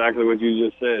 doing exactly what you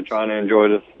just said, trying to enjoy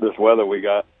this weather we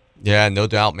got. Yeah, no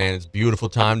doubt, man. It's a beautiful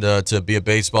time to be a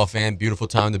baseball fan, beautiful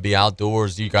time to be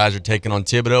outdoors. You guys are taking on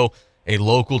Thibodaux, a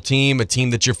local team, a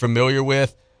team that you're familiar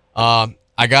with. I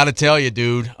got to tell you,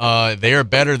 dude, they are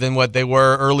better than what they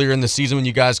were earlier in the season when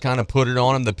you guys kind of put it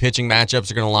on them. The pitching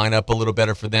matchups are going to line up a little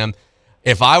better for them.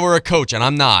 If I were a coach, and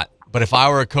I'm not, but if I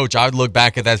were a coach, I would look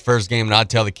back at that first game and I'd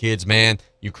tell the kids, man,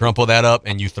 you crumple that up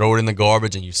and you throw it in the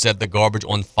garbage and you set the garbage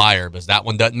on fire because that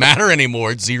one doesn't matter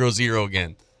anymore. It's 0-0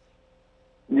 again.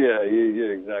 Yeah,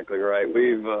 you're exactly right.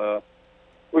 We've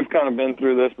kind of been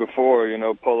through this before,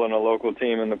 pulling a local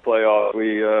team in the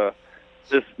playoffs.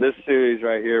 This series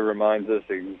right here reminds us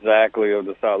exactly of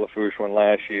the South Lafourche one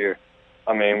last year.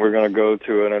 I mean, we're going to go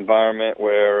to an environment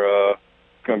where it's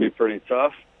going to be pretty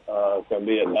tough. It's going to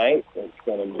be at night. It's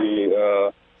going to be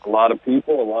a lot of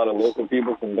people, a lot of local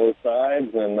people from both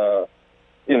sides, and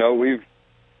we've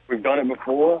done it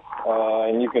before.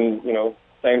 And you can,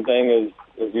 same thing as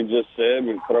you just said,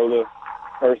 we throw the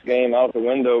first game out the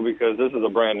window because this is a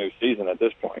brand new season at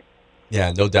this point.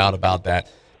 Yeah, no doubt about that.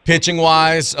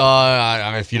 Pitching-wise,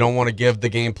 if you don't want to give the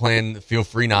game plan, feel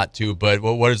free not to. But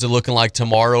what is it looking like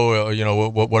tomorrow?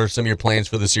 What are some of your plans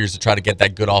for the series to try to get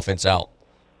that good offense out?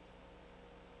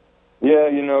 Yeah,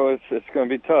 it's going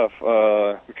to be tough.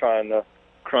 We're trying to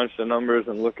crunch the numbers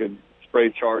and look at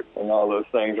spray charts and all those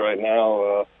things right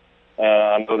now. And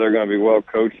I know they're going to be well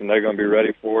coached and they're going to be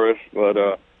ready for us. But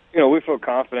we feel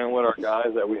confident with our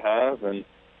guys that we have, and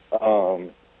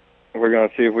we're going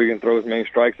to see if we can throw as many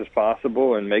strikes as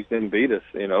possible and make them beat us.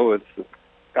 It's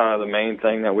kind of the main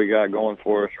thing that we got going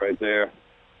for us right there.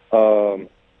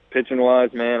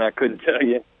 Pitching-wise, man, I couldn't tell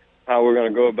you how we're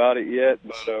going to go about it yet,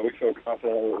 but we feel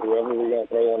confident with whoever we're going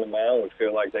to throw on the mound. We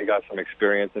feel like they got some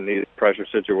experience in these pressure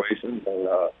situations. And,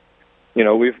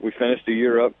 we finished the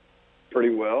year up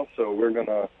pretty well, so we're going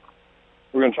to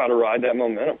try to ride that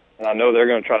momentum. And I know they're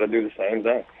going to try to do the same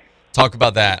thing. Talk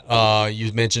about that.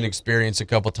 You mentioned experience a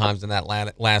couple times in that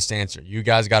last answer. You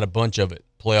guys got a bunch of it,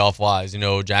 playoff-wise.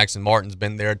 Jackson Martin's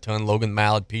been there a ton, Logan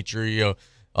Mallett, Petrie. Your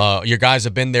guys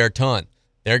have been there a ton.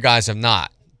 Their guys have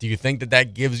not. Do you think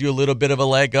that gives you a little bit of a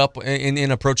leg up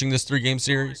in approaching this 3-game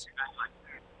series?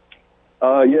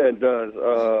 Yeah, it does.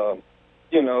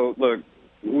 Look,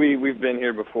 we've been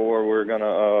here before. We're going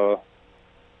to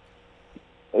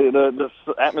the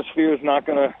atmosphere is not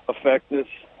going to affect us.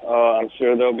 I'm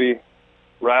sure they'll be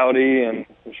rowdy, and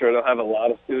I'm sure they'll have a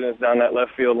lot of students down that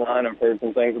left field line. I've heard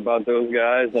some things about those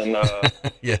guys, and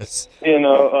yes,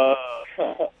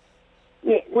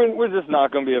 we're just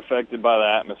not going to be affected by the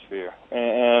atmosphere,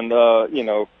 and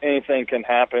anything can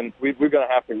happen. We're going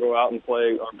to have to go out and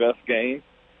play our best game.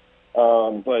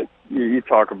 But you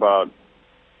talk about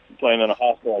playing in a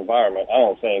hostile environment. I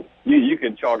don't think you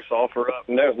could chalk sulfur up,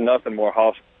 and there's nothing more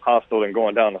hostile than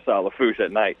going down to South Lafourche at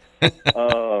night.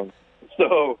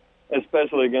 So,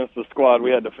 especially against the squad we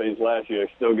had to face last year, it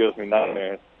still gives me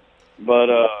nightmares. But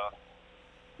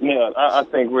I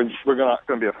think we're not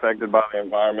going to be affected by the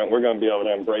environment. We're going to be able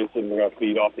to embrace it. We're going to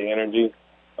feed off the energy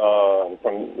from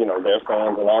their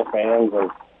fans and our fans,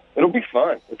 and it'll be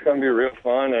fun. It's going to be real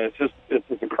fun, and it's just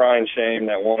a crying shame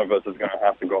that one of us is going to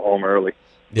have to go home early.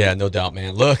 Yeah, no doubt,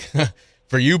 man. Look,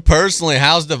 for you personally,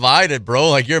 how's divided,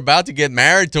 bro? Like, you're about to get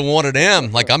married to one of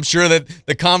them. Like, I'm sure that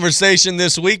the conversation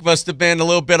this week must have been a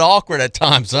little bit awkward at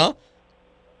times, huh?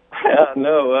 Yeah,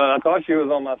 no, I thought she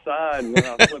was on my side when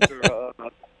I flipped her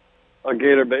a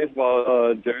Gator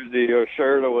baseball jersey or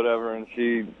shirt or whatever, and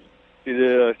she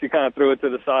kind of threw it to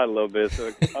the side a little bit. So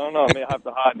I don't know. I may have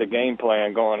to hide the game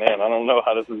plan going in. I don't know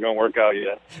how this is going to work out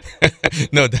yet.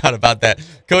 No doubt about that.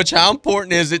 Coach, how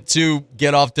important is it to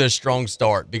get off to a strong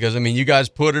start? Because, I mean, you guys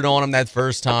put it on them that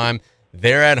first time.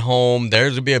 They're at home.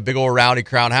 There's going to be a big old rowdy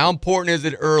crowd. How important is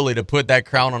it early to put that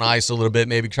crowd on ice a little bit,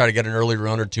 maybe try to get an early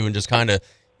run or two and just kind of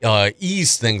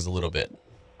ease things a little bit?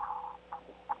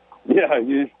 Yeah,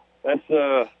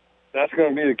 that's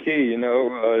going to be the key, you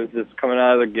know, just coming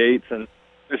out of the gates and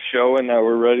just showing that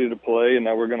we're ready to play and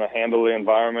that we're going to handle the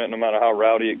environment no matter how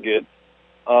rowdy it gets.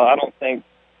 I don't think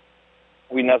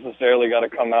we necessarily got to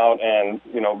come out and,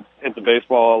 you know, hit the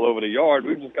baseball all over the yard.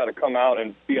 We've just got to come out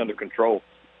and be under control,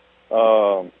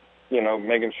 you know,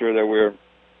 making sure that we're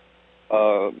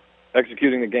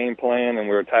executing the game plan and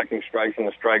we're attacking strikes in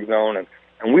the strike zone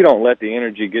and we don't let the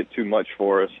energy get too much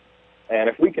for us. And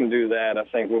if we can do that, I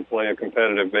think we'll play a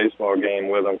competitive baseball game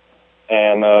with them.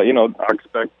 And, you know, I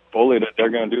expect fully that they're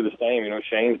going to do the same. You know,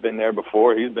 Shane's been there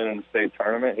before. He's been in the state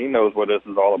tournament. He knows what this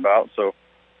is all about. So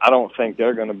I don't think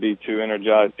they're going to be too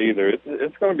energized either.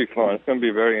 It's going to be fun. It's going to be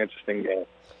a very interesting game.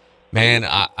 Man,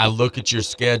 I look at your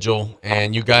schedule,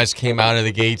 and you guys came out of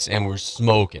the gates and were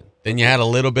smoking. Then you had a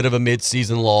little bit of a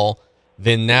midseason lull.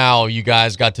 Then now you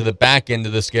guys got to the back end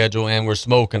of the schedule and we're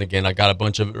smoking again. I got a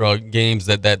bunch of games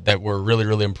that were really,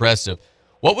 really impressive.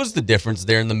 What was the difference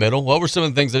there in the middle? What were some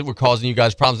of the things that were causing you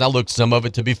guys problems? Now, look, some of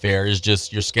it, to be fair, is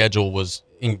just your schedule was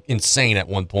insane at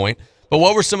one point. But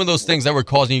what were some of those things that were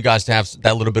causing you guys to have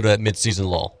that little bit of that midseason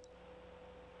lull?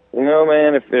 You know,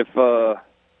 man,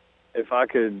 if I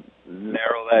could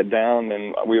narrow that down,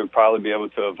 then we would probably be able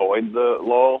to avoid the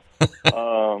lull.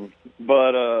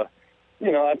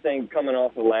 You know, I think coming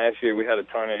off of last year, we had a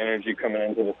ton of energy coming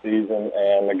into the season,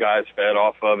 and the guys fed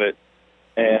off of it.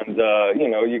 And, you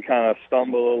know, you kind of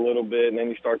stumble a little bit, and then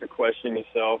you start to question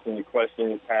yourself, and you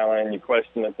question your talent, and you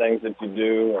question the things that you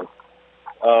do. And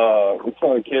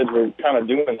some of the kids were kind of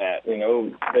doing that. You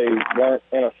know, they weren't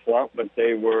in a slump, but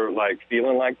they were, like,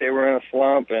 feeling like they were in a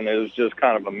slump, and it was just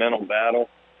kind of a mental battle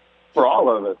for all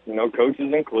of us, you know,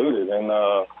 coaches included. And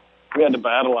we had to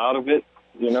battle out of it.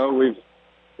 You know,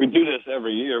 we do this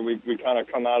every year. We kind of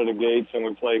come out of the gates and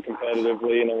we play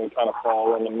competitively, and then we kind of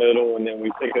fall in the middle, and then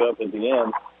we pick it up at the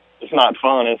end. It's not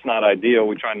fun. It's not ideal.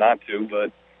 We try not to,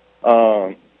 but,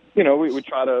 you know, we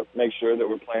try to make sure that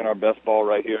we're playing our best ball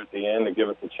right here at the end to give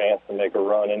us a chance to make a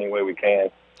run any way we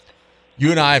can. You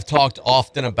and I have talked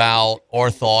often about our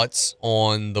thoughts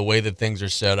on the way that things are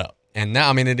set up. And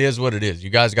now, I mean, it is what it is. You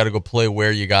guys got to go play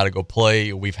where you got to go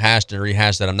play. We've hashed and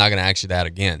rehashed that. I'm not going to ask you that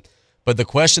again. But the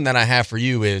question that I have for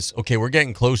you is, okay, we're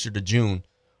getting closer to June.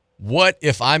 What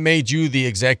if I made you the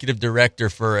executive director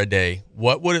for a day?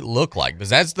 What would it look like? Because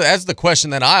that's the question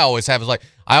that I always have. Is like,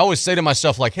 I always say to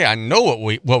myself, like, hey, I know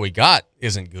what we got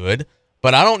isn't good,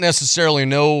 but I don't necessarily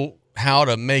know how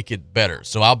to make it better.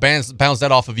 So I'll bounce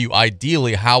that off of you.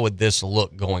 Ideally, how would this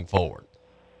look going forward?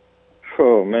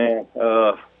 Oh man,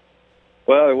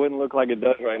 well, it wouldn't look like it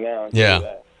does right now.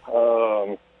 Yeah.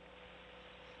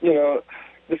 You know,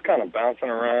 just kind of bouncing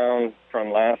around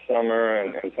from last summer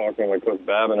and talking with Coach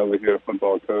Babin over here,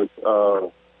 football coach.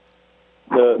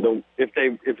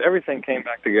 If everything came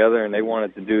back together and they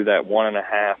wanted to do that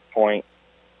 1.5 point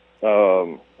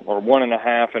or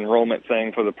 1.5 enrollment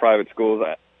thing for the private schools,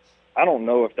 I don't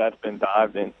know if that's been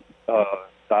dived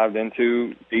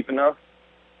into deep enough.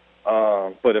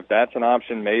 But if that's an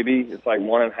option, maybe it's like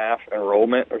 1.5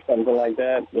 enrollment or something like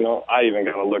that. You know, I even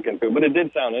got to look into it. But it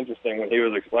did sound interesting when he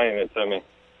was explaining it to me.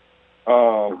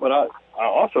 But I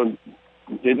also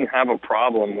didn't have a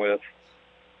problem with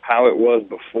how it was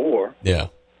before. Yeah.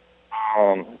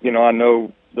 You know, I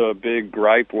know the big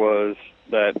gripe was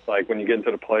that, like, when you get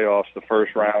into the playoffs, the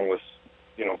first round was,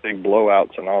 you know, big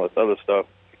blowouts and all this other stuff.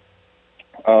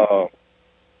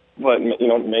 But, you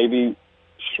know, maybe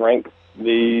shrink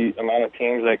the amount of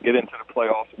teams that get into the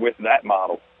playoffs with that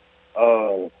model.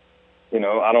 You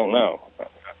know, I don't know.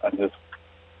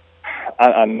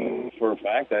 I know for a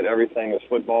fact that everything is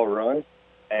football run,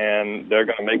 and they're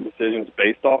going to make decisions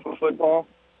based off of football.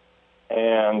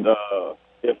 And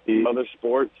if the other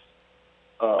sports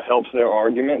helps their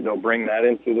argument, they'll bring that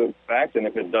into the fact. And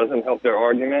if it doesn't help their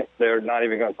argument, they're not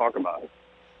even going to talk about it.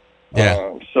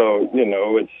 Yeah. So, you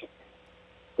know, it's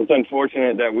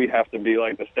unfortunate that we have to be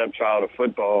like the stepchild of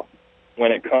football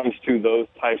when it comes to those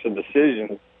types of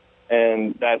decisions,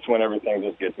 and that's when everything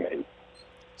just gets made.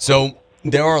 So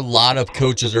there are a lot of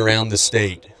coaches around the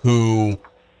state who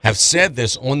have said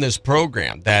this on this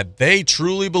program, that they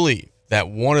truly believe that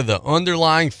one of the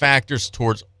underlying factors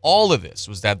towards all of this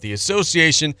was that the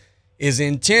association is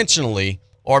intentionally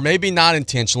or maybe not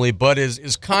intentionally, but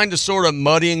is kind of sort of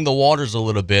muddying the waters a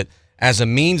little bit as a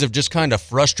means of just kind of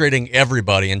frustrating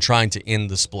everybody and trying to end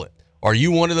the split? Are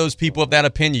you one of those people of that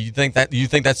opinion? You think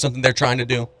that's something they're trying to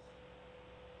do?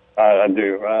 I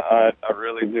do. I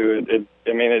really do.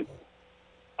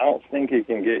 I don't think it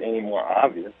can get any more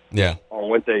obvious. Yeah. On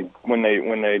when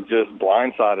they just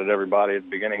blindsided everybody at the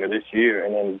beginning of this year,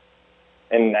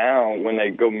 and now when they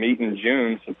go meet in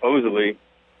June, supposedly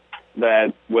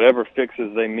that whatever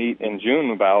fixes they meet in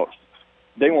June about,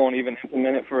 they won't even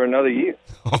implement it for another year.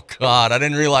 Oh God, I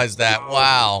didn't realize that.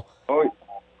 Wow. Oh,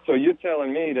 so you're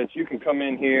telling me that you can come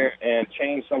in here and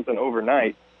change something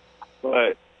overnight,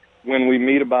 but when we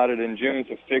meet about it in June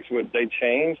to fix what they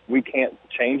changed, we can't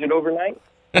change it overnight?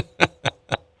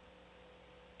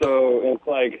 So it's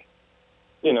like,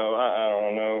 I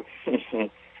don't know.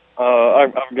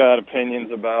 I've got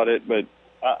opinions about it, but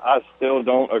I still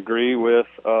don't agree with,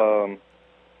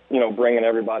 bringing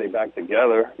everybody back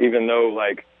together, even though,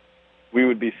 like, we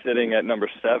would be sitting at number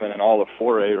 7 in all of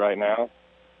 4A right now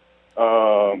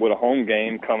with a home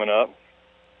game coming up,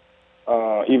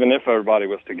 even if everybody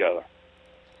was together.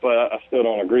 But I still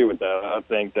don't agree with that. I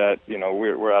think that,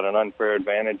 we're at an unfair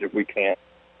advantage if we can't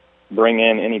bring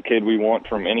in any kid we want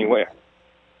from anywhere.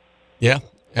 Yeah.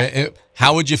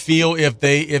 How would you feel if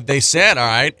they said, all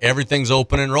right, everything's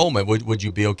open enrollment? Would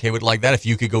you be okay with like that? If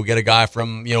you could go get a guy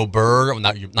from, Berg,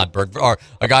 not Berg, or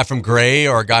a guy from Gray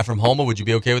or a guy from Houma, would you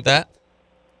be okay with that?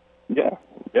 Yeah.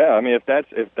 I mean, if that,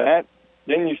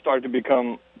 then you start to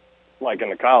become like in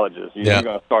the colleges. You're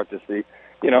going to start to see,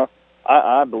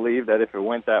 I believe that if it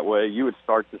went that way, you would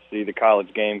start to see the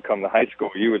college game come to high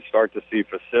school. You would start to see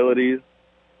facilities.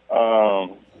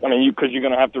 Because you're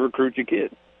going to have to recruit your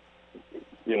kids.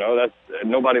 That's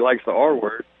nobody likes the R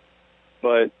word.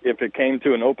 But if it came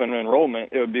to an open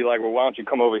enrollment, it would be like, well, why don't you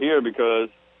come over here because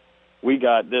we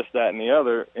got this, that, and the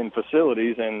other in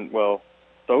facilities, and, well,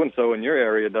 so-and-so in your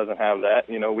area doesn't have that.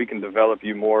 We can develop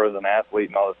you more as an athlete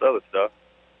and all this other stuff.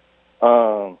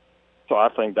 So I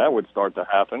think that would start to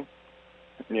happen,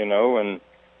 and,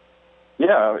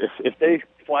 yeah, if they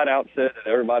flat out said that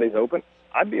everybody's open,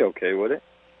 I'd be okay with it.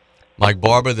 Mike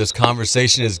Barba, this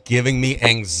conversation is giving me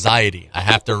anxiety. I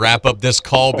have to wrap up this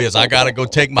call because I got to go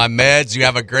take my meds. You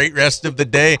have a great rest of the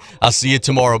day. I'll see you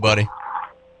tomorrow, buddy.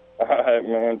 All right,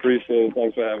 man. Appreciate it.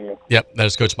 Thanks for having me. Yep, that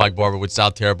is Coach Mike Barba with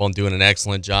South Terrebonne doing an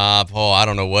excellent job. Oh, I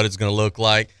don't know what it's going to look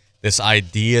like. This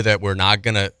idea that we're not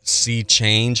going to see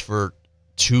change for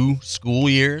 2 school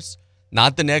years,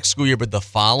 not the next school year, but the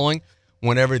following.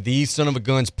 Whenever these son of a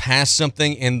guns passed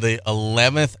something in the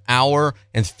 11th hour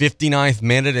and 59th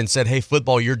minute and said, hey,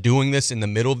 football, you're doing this in the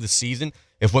middle of the season.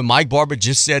 If what Mike Barba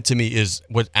just said to me is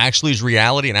what actually is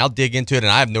reality, and I'll dig into it, and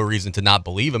I have no reason to not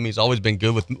believe him. He's always been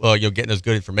good with getting us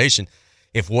good information.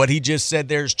 If what he just said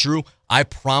there is true, I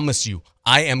promise you,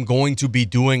 I am going to be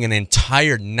doing an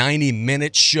entire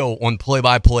 90-minute show on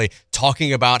play-by-play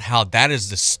talking about how that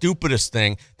is the stupidest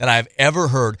thing that I've ever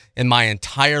heard in my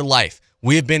entire life.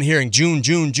 We have been hearing June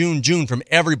from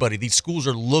everybody. These schools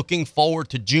are looking forward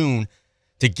to June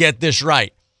to get this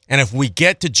right. And if we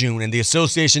get to June and the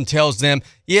association tells them,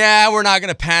 yeah, we're not going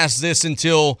to pass this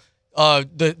until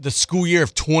the school year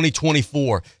of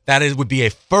 2024, that would be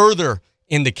a further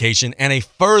indication and a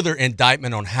further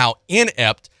indictment on how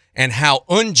inept and how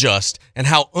unjust and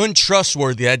how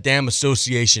untrustworthy that damn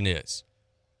association is.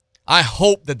 I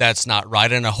hope that that's not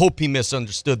right, and I hope he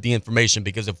misunderstood the information,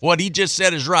 because if what he just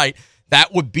said is right,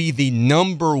 that would be the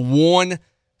number one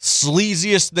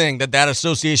sleaziest thing that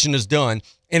association has done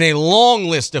in a long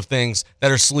list of things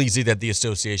that are sleazy that the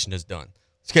association has done.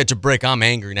 Let's catch a break. I'm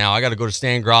angry now. I got to go to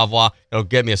Stan Gravois. It'll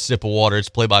get me a sip of water. It's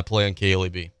play-by-play on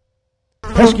KLEB.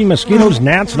 Pesky mosquitoes,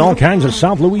 gnats, and all kinds of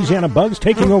South Louisiana bugs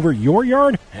taking over your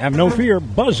yard? Have no fear.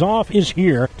 Buzz Off is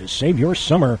here to save your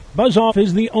summer. Buzz Off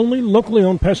is the only locally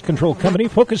owned pest control company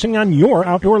focusing on your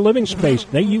outdoor living space.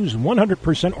 They use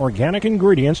 100% organic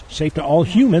ingredients, safe to all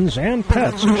humans and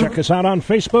pets. Check us out on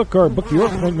Facebook or book your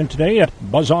appointment today at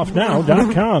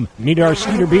buzzoffnow.com. Need our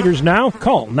cedar beaters now?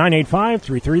 Call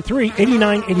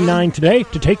 985-333-8989 today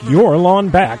to take your lawn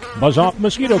back. Buzz Off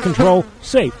Mosquito Control.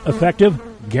 Safe, effective,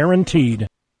 guaranteed.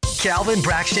 Calvin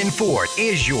Braxton Ford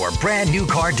is your brand new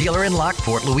car dealer in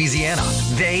Lockport, Louisiana.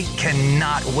 They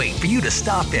cannot wait for you to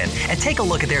stop in and take a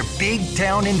look at their big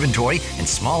town inventory and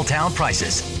small town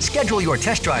prices. Schedule your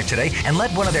test drive today and let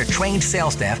one of their trained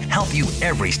sales staff help you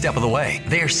every step of the way.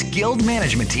 Their skilled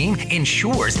management team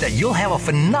ensures that you'll have a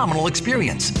phenomenal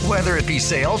experience, whether it be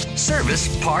sales,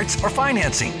 service, parts, or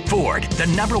financing. Ford, the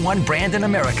 #1 brand in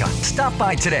America. Stop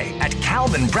by today at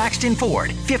Calvin Braxton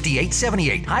Ford,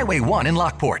 5878 Highway 1 in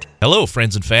Lockport. Hello,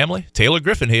 friends and family. Taylor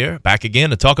Griffin here, back again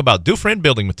to talk about Dufresne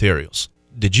Building Materials.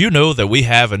 Did you know that we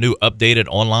have a new updated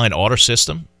online order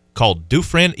system called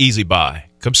Dufresne Easy Buy?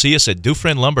 Come see us at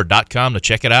DufresneLumber.com to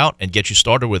check it out and get you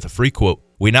started with a free quote.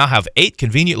 We now have 8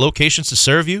 convenient locations to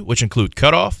serve you, which include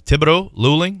Cutoff, Thibodaux,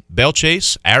 Luling,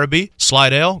 Bellchase, Araby,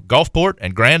 Slidell, Gulfport,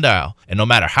 and Grand Isle. And no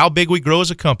matter how big we grow as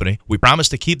a company, we promise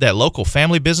to keep that local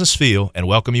family business feel and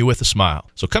welcome you with a smile.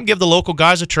 So come give the local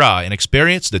guys a try and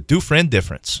experience the Dufresne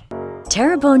difference.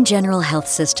 Terrebonne General Health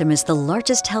System is the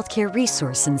largest healthcare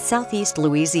resource in southeast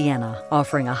Louisiana,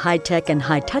 offering a high-tech and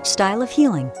high-touch style of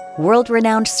healing.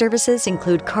 World-renowned services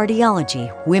include cardiology,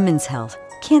 women's health,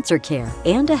 cancer care,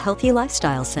 and a healthy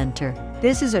lifestyle center.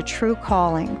 This is a true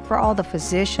calling for all the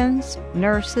physicians,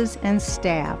 nurses, and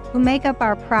staff who make up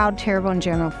our proud Terrebonne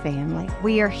General family.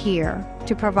 We are here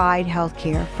to provide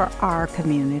healthcare for our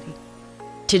community.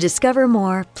 To discover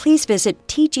more, please visit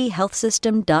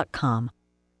tghealthsystem.com.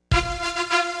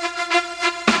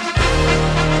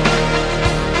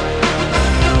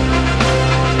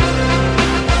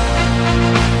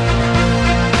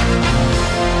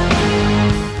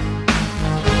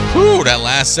 Whew, that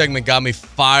last segment got me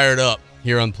fired up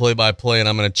here on Play by Play, and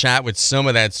I'm going to chat with some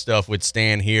of that stuff with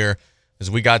Stan here, because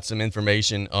we got some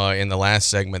information in the last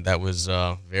segment that was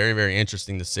very, very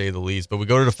interesting to say the least. But we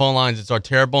go to the phone lines. It's our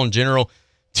Terrebonne General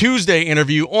Tuesday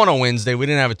interview on a Wednesday. We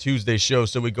didn't have a Tuesday show,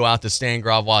 so we go out to Stan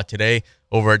Gravois today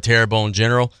over at Terrebonne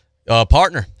General.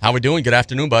 Partner, how we doing? Good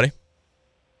afternoon, buddy.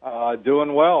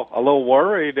 Doing well. A little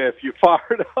worried if you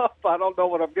fired up. I don't know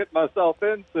what I'm getting myself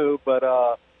into, but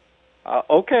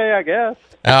okay, I guess.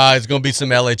 It's going to be some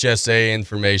LHSA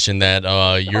information that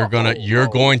you're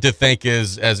going to think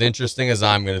is as interesting as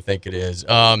I'm going to think it is.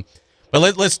 But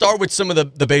let's start with some of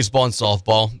the baseball and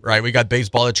softball. Right, we got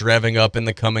baseball that's revving up in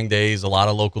the coming days. A lot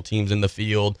of local teams in the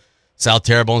field. South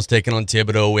Terrebonne's taking on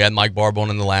Thibodaux. We had Mike Barba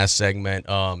in the last segment.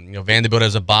 Vanderbilt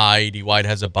has a bye. E.D. White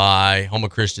has a bye. Houma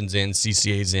Christian's in.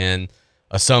 CCA's in.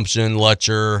 Assumption,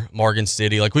 Lutcher, Morgan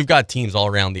City. Like, we've got teams all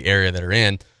around the area that are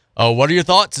in. What are your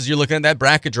thoughts as you're looking at that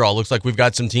bracket draw? Looks like we've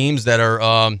got some teams that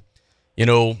are,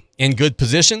 in good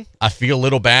position. I feel a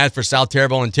little bad for South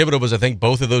Terrebonne and Thibodaux because I think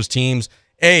both of those teams,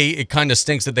 A, it kind of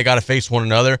stinks that they got to face one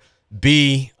another.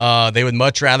 B, they would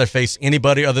much rather face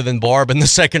anybody other than Barb in the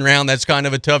second round. That's kind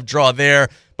of a tough draw there.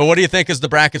 But what do you think as the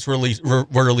brackets were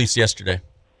released yesterday?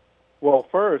 Well,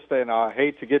 first, and I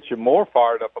hate to get you more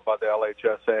fired up about the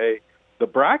LHSA, the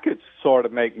brackets sort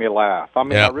of make me laugh. I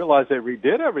mean, I realize they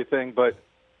redid everything, but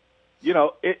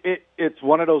it's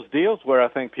one of those deals where I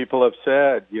think people have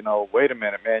said, wait a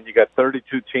minute, man, you got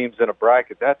 32 teams in a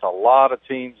bracket. That's a lot of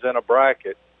teams in a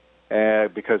bracket.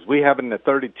 Because we have in the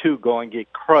 32 go and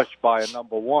get crushed by a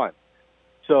number one.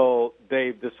 So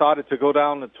they've decided to go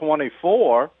down to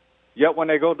 24, yet when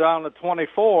they go down to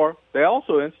 24, they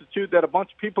also institute that a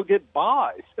bunch of people get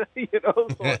buys. So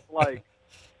it's like,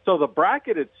 so the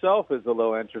bracket itself is a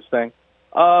little interesting.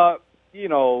 The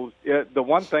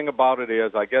one thing about it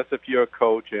is, I guess if you're a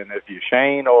coach and if you're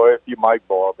Shane or if you're Mike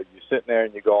Barba, you're sitting there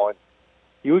and you're going,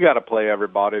 you got to play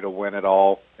everybody to win it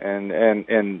all. And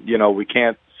we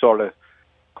can't sort of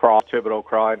cross Thibodaux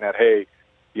crying that, hey,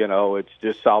 it's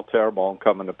just South Terrebonne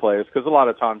coming to play us. Because a lot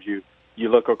of times you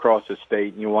look across the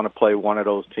state and you want to play one of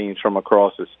those teams from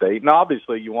across the state. And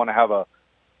obviously you want to have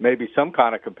maybe some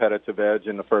kind of competitive edge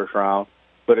in the first round.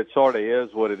 But it sort of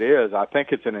is what it is. I think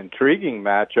it's an intriguing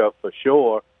matchup for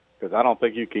sure, because I don't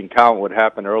think you can count what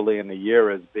happened early in the year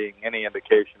as being any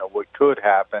indication of what could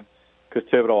happen, because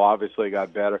Thibodaux obviously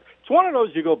got better. It's one of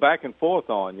those you go back and forth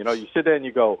on. You sit there and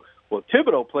you go, well,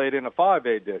 Thibodaux played in a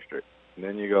 5A district. And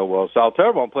then you go, well, South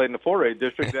Terrebonne played in a 4A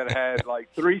district that had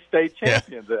like 3 state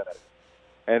champions in it.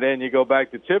 And then you go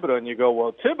back to Thibodaux and you go,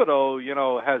 well,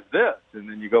 Thibodaux, has this. And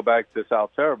then you go back to South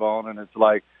Terrebonne and it's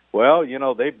like, well,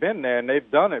 they've been there and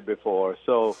they've done it before.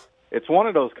 So it's one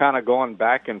of those kind of going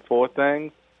back and forth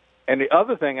things. And the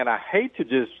other thing, and I hate to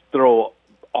just throw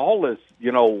all this,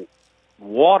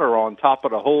 water on top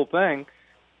of the whole thing,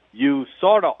 you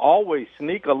sort of always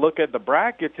sneak a look at the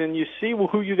brackets and you see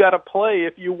who you got to play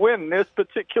if you win this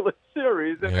particular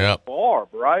series. And it's Barb,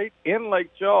 right, in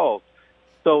Lake Charles.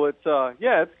 So it's,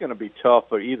 it's going to be tough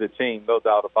for either team, no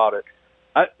doubt about it.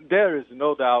 There is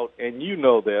no doubt, and you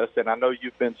know this, and I know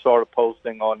you've been sort of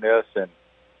posting on this, and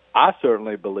I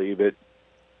certainly believe it,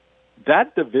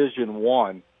 that Division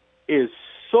I is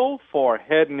so far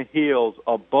head and heels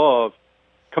above,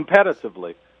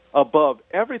 competitively, above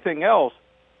everything else,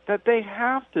 that they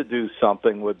have to do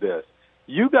something with this.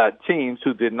 You got teams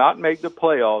who did not make the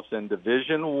playoffs in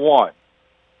Division I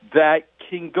that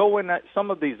can go in some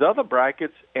of these other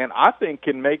brackets and I think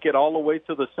can make it all the way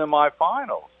to the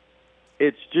semifinals.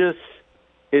 It's just,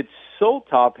 it's so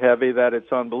top-heavy that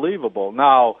it's unbelievable.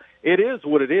 Now, it is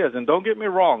what it is, and don't get me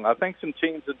wrong. I think some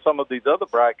teams in some of these other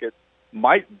brackets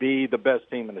might be the best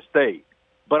team in the state.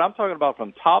 But I'm talking about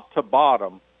from top to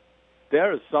bottom,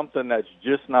 there is something that's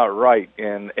just not right,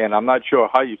 and I'm not sure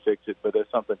how you fix it, but there's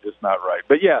something just not right.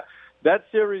 But, yeah, that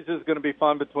series is going to be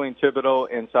fun between Thibodaux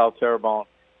and South Terrebonne,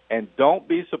 and don't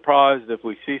be surprised if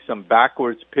we see some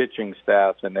backwards pitching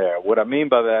staffs in there. What I mean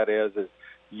by that is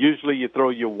usually you throw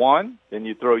you 1, then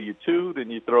you throw you 2,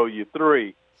 then you throw you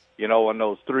 3, on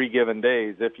those 3 given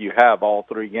days if you have all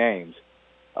 3 games.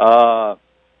 I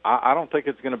don't think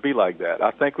it's going to be like that.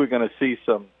 I think we're going to see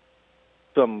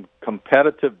some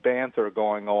competitive banter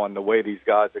going on the way these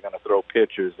guys are going to throw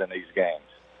pitchers in these games.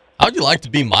 How'd you like to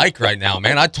be Mike right now,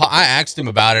 man? I asked him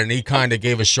about it, and he kind of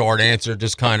gave a short answer,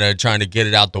 just kind of trying to get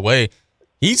it out the way.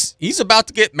 He's about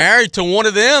to get married to one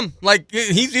of them. Like,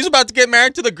 he's about to get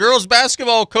married to the girls'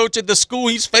 basketball coach at the school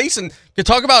he's facing. You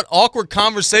talk about awkward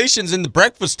conversations in the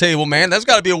breakfast table, man. That's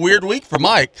got to be a weird week for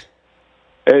Mike.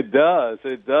 It does.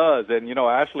 And,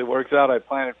 Ashley works out at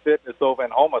Planet Fitness over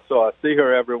in Houma, so I see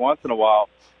her every once in a while.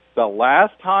 The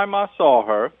last time I saw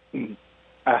her,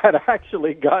 I had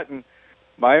actually gotten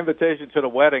my invitation to the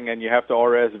wedding, and you have to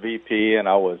RSVP, and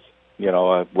I was,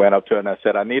 I went up to her and I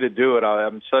said, I need to do it.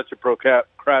 I'm such a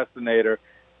procrastinator.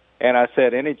 And I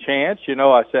said, any chance?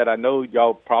 I said, I know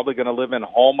y'all probably going to live in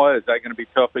Houma. Is that going to be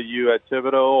tough for you at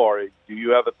Thibodaux, or do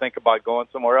you ever think about going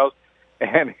somewhere else?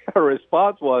 And her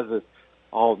response was,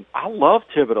 oh, I love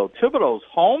Thibodaux. Thibodaux's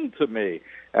home to me.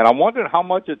 And I'm wondering how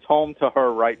much it's home to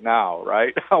her right now,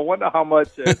 right? I wonder how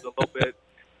much is a little bit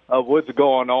of what's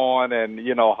going on and,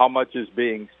 how much is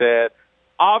being said.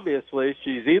 Obviously,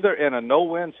 she's either in a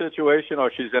no-win situation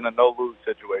or she's in a no-lose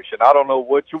situation. I don't know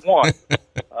what you want.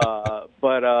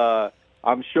 But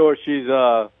I'm sure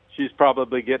she's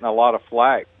probably getting a lot of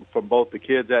flack from both the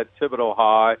kids at Thibodaux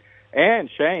High and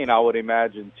Shane, I would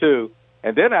imagine, too.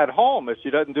 And then at home, if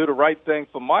she doesn't do the right thing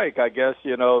for Mike, I guess,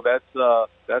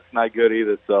 that's not good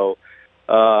either. So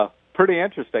pretty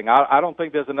interesting. I don't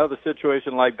think there's another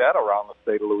situation like that around the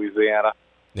state of Louisiana.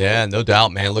 Yeah, no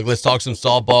doubt, man. Look, let's talk some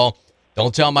softball.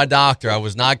 Don't tell my doctor I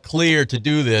was not clear to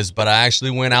do this, but I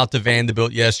actually went out to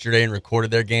Vanderbilt yesterday and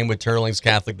recorded their game with Turlings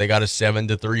Catholic. They got a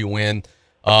 7-3 win.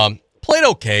 Played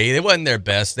okay. It wasn't their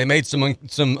best. They made some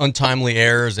untimely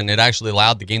errors, and it actually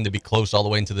allowed the game to be close all the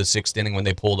way into the 6th inning when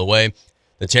they pulled away.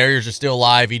 The Terriers are still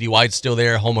alive. Edie White's still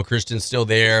there. Houma Christian's still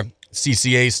there.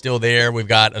 CCA's still there. We've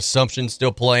got Assumption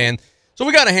still playing. So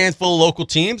we got a handful of local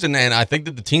teams, and I think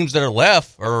that the teams that are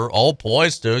left are all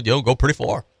poised to go pretty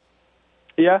far.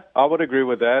 Yeah, I would agree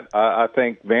with that. I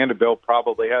think Vanderbilt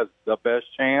probably has the best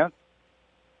chance.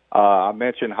 I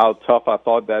mentioned how tough I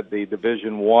thought that the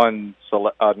Division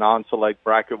I non-select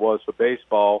bracket was for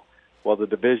baseball. Well, the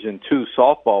Division II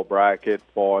softball bracket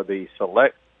for the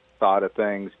select side of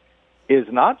things is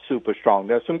not super strong.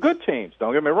 There's some good teams.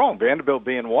 Don't get me wrong. Vanderbilt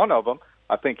being one of them.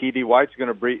 I think Edie White's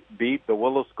going to beat the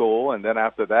Willow School, and then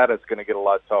after that it's going to get a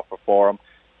lot tougher for them.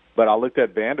 But I looked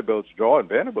at Vanderbilt's draw, and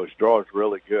Vanderbilt's draw is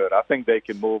really good. I think they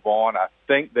can move on. I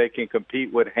think they can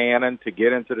compete with Hannon to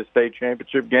get into the state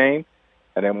championship game.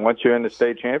 And then once you're in the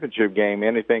state championship game,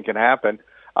 anything can happen.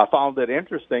 I found it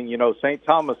interesting. St.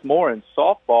 Thomas More in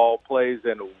softball plays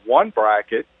in one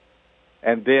bracket,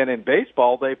 and then in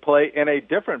baseball they play in a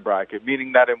different bracket,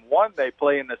 meaning that in one they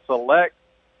play in the select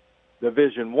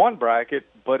Division I bracket,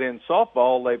 but in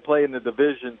softball they play in the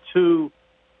Division II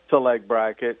select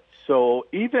bracket. So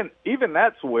even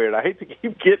that's weird. I hate to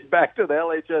keep getting back to the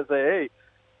LHSAA,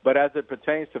 but as it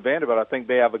pertains to Vanderbilt, I think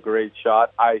they have a great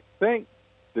shot. I think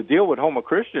the deal with Houma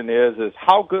Christian is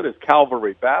how good is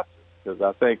Calvary Baptist? Because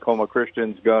I think Houma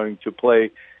Christian's going to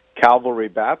play Calvary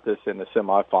Baptist in the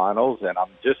semifinals, and I'm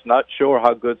just not sure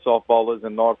how good softball is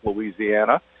in North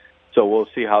Louisiana. So we'll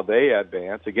see how they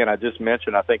advance. Again, I just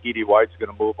mentioned I think Edie White's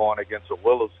going to move on against a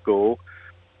Willow School.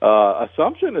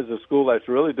 Assumption is a school that's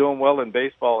really doing well in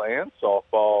baseball and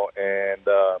softball, and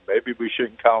maybe we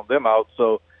shouldn't count them out.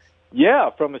 So, yeah,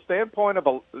 from a standpoint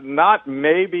of not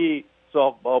maybe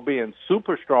softball being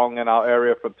super strong in our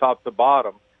area from top to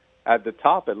bottom, at the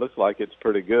top it looks like it's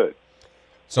pretty good.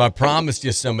 So I promised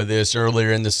you some of this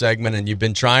earlier in the segment, and you've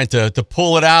been trying to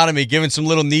pull it out of me, giving some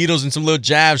little needles and some little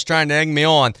jabs, trying to egg me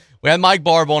on. We had Mike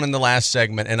Barba on in the last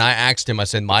segment, and I asked him, I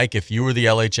said, Mike, if you were the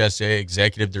LHSA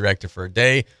executive director for a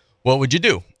day, what would you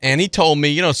do? And he told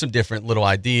me, some different little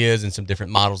ideas and some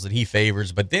different models that he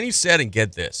favors. But then he said, and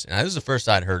get this, and this is the first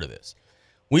I'd heard of this.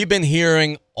 We've been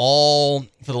hearing all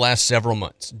for the last several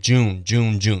months, June.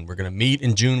 We're going to meet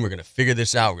in June. We're going to figure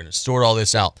this out. We're going to sort all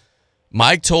this out.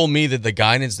 Mike told me that the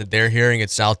guidance that they're hearing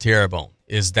at South Terrebonne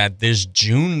is that this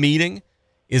June meeting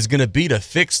is going to be to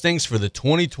fix things for the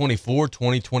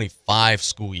 2024-2025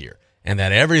 school year, and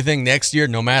that everything next year,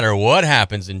 no matter what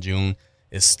happens in June,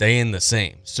 is staying the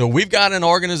same. So we've got an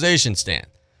organization, Stan,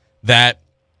 that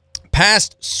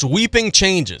passed sweeping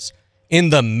changes in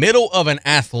the middle of an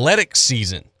athletic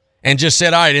season and just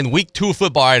said, all right, in week 2 of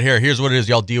football, all right, here's what it is,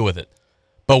 y'all deal with it.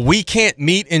 But we can't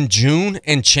meet in June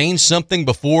and change something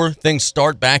before things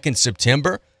start back in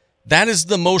September. That is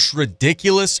the most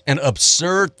ridiculous and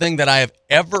absurd thing that I have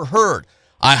ever heard.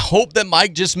 I hope that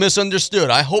Mike just misunderstood.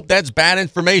 I hope that's bad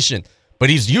information, but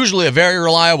he's usually a very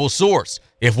reliable source.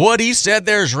 If what he said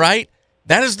there is right,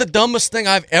 that is the dumbest thing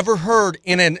I've ever heard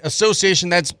in an association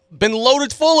that's been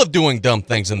loaded full of doing dumb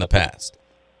things in the past.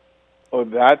 Well,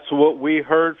 that's what we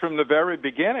heard from the very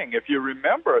beginning. If you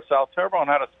remember, South Terrebonne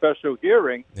had a special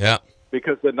hearing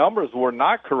because the numbers were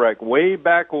not correct way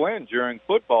back when during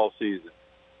football season.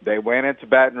 They went into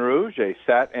Baton Rouge. They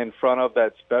sat in front of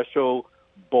that special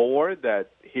board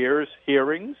that hears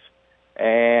hearings,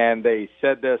 and they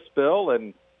said their spill,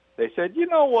 and they said, you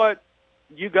know what,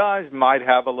 you guys might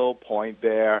have a little point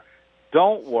there.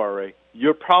 Don't worry.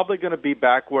 You're probably going to be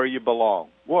back where you belong.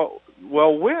 Well,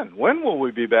 when? When will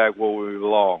we be back where we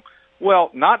belong?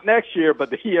 Well, not next year, but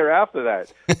the year after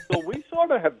that. So we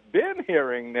sort of have been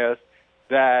hearing this,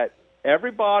 that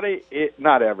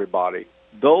not everybody,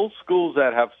 those schools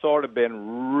that have sort of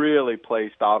been really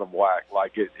placed out of whack,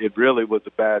 like it really was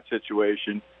a bad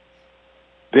situation,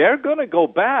 they're going to go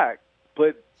back,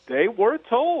 but they were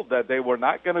told that they were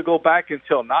not going to go back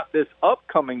until not this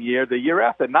upcoming year, the year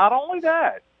after. Not only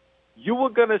that, you were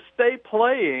going to stay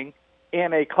playing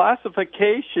in a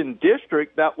classification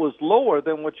district that was lower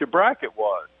than what your bracket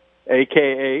was,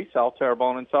 a.k.a. South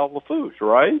Terrebonne and South Lafourche,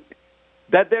 right?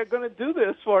 That they're going to do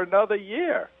this for another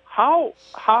year. How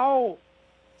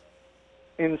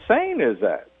insane is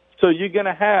that? So you're going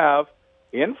to have,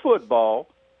 in football,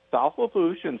 South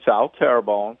Lafourche and South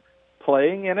Terrebonne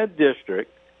playing in a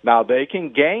district. Now, they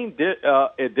can gain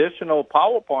additional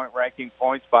PowerPoint ranking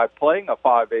points by playing a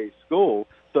 5A school,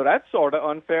 so that's sort of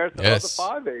unfair to other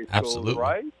 5A schools,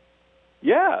 right?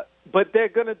 Yeah, but they're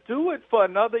going to do it for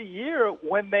another year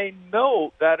when they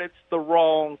know that it's the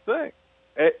wrong thing.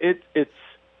 It's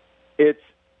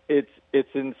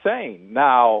insane.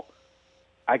 Now,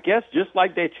 I guess just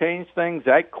like they changed things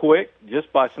that quick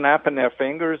just by snapping their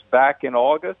fingers back in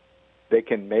August, they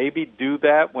can maybe do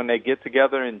that when they get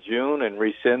together in June and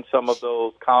rescind some of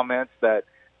those comments that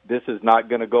this is not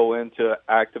going to go into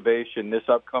activation this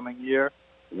upcoming year.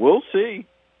 We'll see.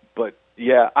 But,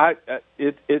 yeah,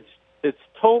 it's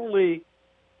totally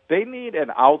 – they need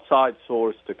an outside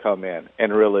source to come in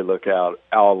and really look at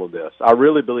all of this. I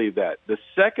really believe that. The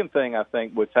second thing I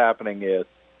think what's happening is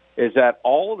that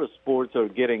all of the sports are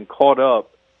getting caught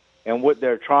up in what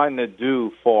they're trying to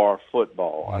do for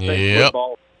football. I think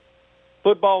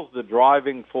football's the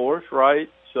driving force, right?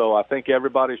 So I think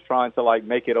everybody's trying to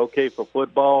make it okay for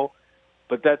football,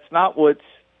 but that's not what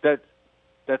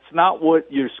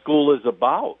your school is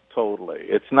about.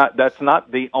 Totally, that's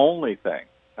not the only thing.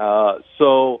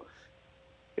 So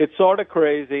it's sort of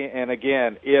crazy. And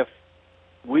again, if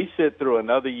we sit through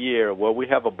another year where we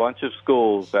have a bunch of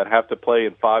schools that have to play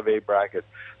in 5A brackets,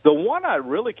 the one I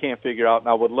really can't figure out, and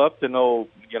I would love to know,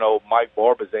 Mike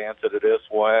Barba's answer to this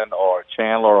one, or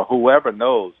Chandler, or whoever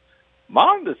knows.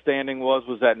 My understanding was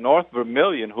that North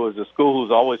Vermilion, who is a school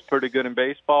who's always pretty good in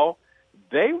baseball,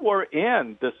 they were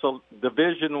in the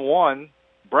Division I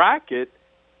bracket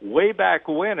way back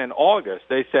when in August.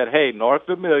 They said, hey, North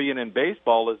Vermilion in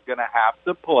baseball is going to have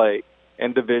to play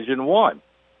in Division I.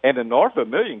 And the North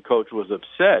Vermilion coach was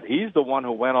upset. He's the one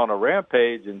who went on a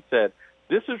rampage and said,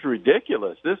 this is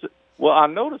ridiculous. Well, I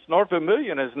noticed North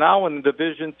Vermilion is now in the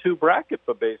Division II bracket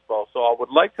for baseball, so I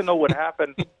would like to know what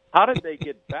happened. How did they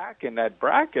get back in that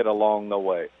bracket along the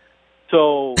way?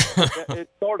 So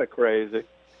it's sort of crazy.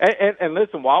 And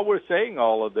listen, while we're saying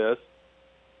all of this,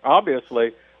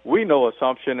 obviously we know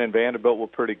Assumption and Vanderbilt were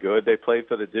pretty good. They played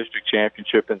for the district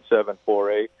championship in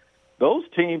 7-4-8. Those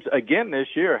teams, again, this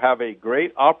year have a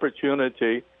great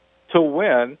opportunity to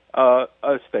win a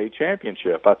state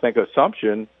championship. I think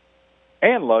Assumption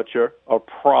and Lutcher are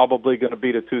probably going to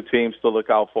be the two teams to look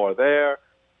out for there.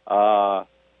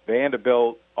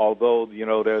 Vanderbilt, although,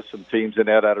 there's some teams in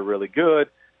there that are really good,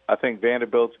 I think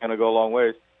Vanderbilt's going to go a long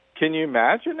ways. Can you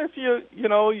imagine if you're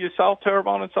South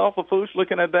Terrebonne and South Lafourche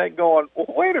looking at that going, well,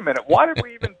 wait a minute, why did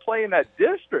we even play in that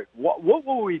district? What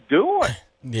were we doing?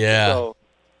 Yeah. So,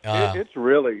 it's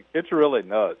really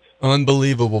nuts.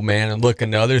 Unbelievable, man. And look,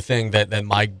 another thing that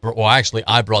Mike,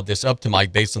 I brought this up to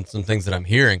Mike based on some things that I'm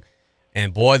hearing.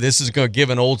 And boy, this is going to give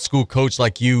an old school coach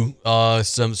like you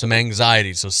some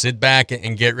anxiety. So sit back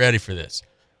and get ready for this.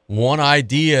 one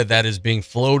idea that is being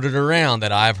floated around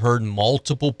that I've heard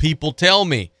multiple people tell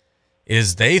me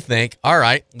is they think, all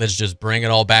right, let's just bring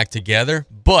it all back together,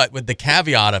 but with the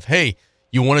caveat of, hey,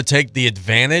 you want to take the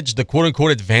advantage, the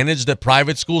quote-unquote advantage that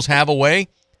private schools have away?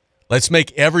 Let's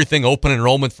make everything open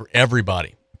enrollment for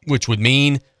everybody, which would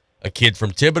mean a kid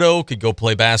from Thibodaux could go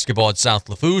play basketball at South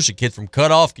Lafourche. A kid from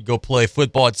Cutoff could go play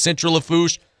football at Central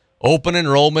Lafourche. Open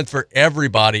enrollment for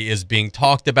everybody is being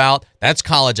talked about. That's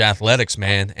college athletics,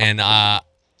 man. And I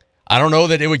don't know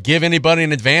that it would give anybody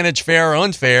an advantage, fair or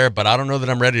unfair, but I don't know that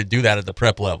I'm ready to do that at the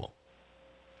prep level.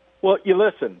 Well, you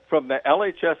listen, from the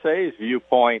LHSA's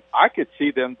viewpoint, I could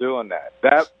see them doing that.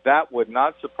 That would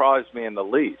not surprise me in the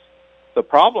least. The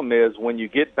problem is when you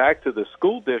get back to the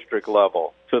school district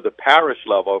level, to the parish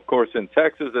level. Of course, in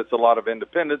Texas, it's a lot of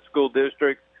independent school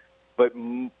districts, but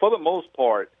for the most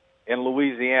part, in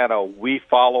Louisiana, we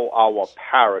follow our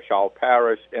parish. Our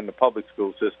parish in the public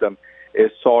school system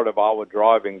is sort of our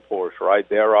driving force, right?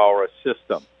 They're our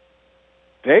system.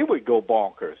 They would go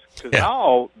bonkers because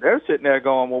now they're sitting there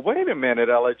going, well, wait a minute,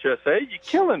 LHSA, you're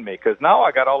killing me, because now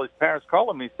I got all these parents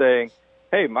calling me saying,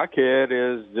 hey, my kid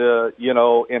is,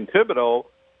 in Thibodaux,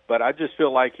 but I just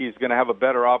feel like he's going to have a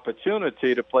better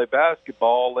opportunity to play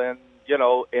basketball in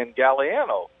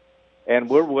Galliano.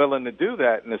 And we're willing to do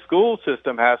that. And the school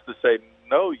system has to say,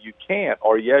 no, you can't,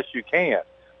 or yes, you can.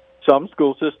 Some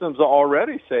school systems are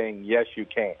already saying, yes, you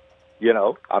can.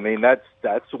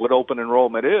 That's what open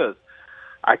enrollment is.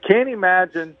 I can't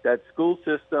imagine that school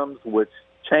systems would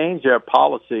change their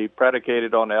policy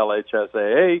predicated on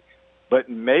LHSAA, but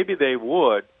maybe they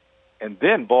would. And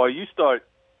then, boy, you start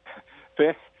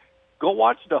go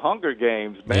watch the Hunger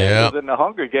Games, man. Yeah. Because in the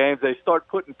Hunger Games, they start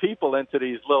putting people into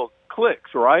these little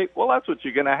cliques, right? Well, that's what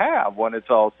you're going to have when it's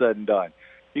all said and done.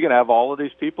 You're going to have all of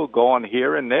these people going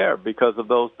here and there because of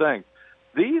those things.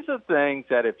 These are things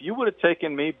that if you would have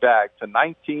taken me back to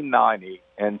 1990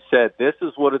 and said, this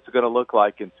is what it's going to look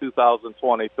like in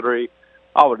 2023,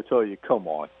 I would have told you, come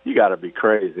on, you got to be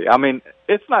crazy. I mean,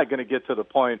 it's not going to get to the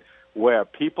point where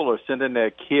people are sending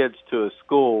their kids to a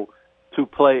school to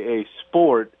play a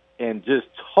sport and just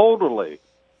totally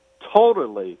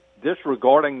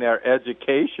disregarding their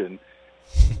education.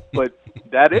 But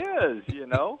that is,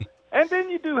 And then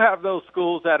you do have those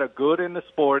schools that are good in the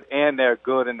sport and they're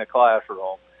good in the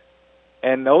classroom.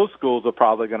 And those schools are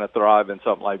probably going to thrive in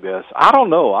something like this. I don't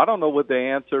know. I don't know what the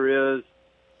answer is,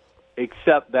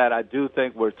 except that I do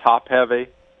think we're top-heavy,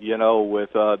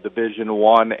 with Division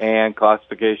I and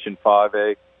Classification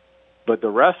 5A. But the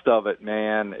rest of it,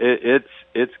 man,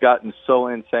 it's gotten so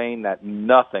insane that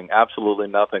absolutely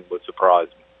nothing would surprise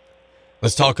me.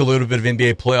 Let's talk a little bit of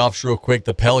NBA playoffs real quick.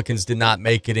 The Pelicans did not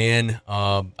make it in.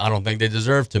 I don't think they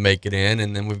deserve to make it in.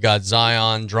 And then we've got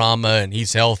Zion drama, and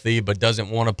he's healthy but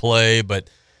doesn't want to play. But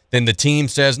then the team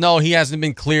says, no, he hasn't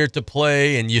been cleared to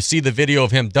play. And you see the video of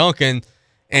him dunking.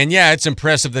 And, yeah, it's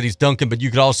impressive that he's dunking, but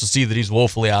you could also see that he's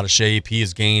woefully out of shape. He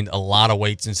has gained a lot of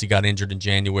weight since he got injured in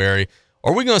January.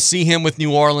 Are we going to see him with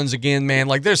New Orleans again, man?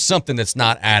 Like, there's something that's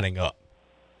not adding up.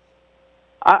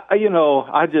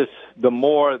 The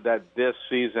more that this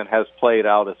season has played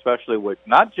out, especially with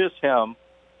not just him,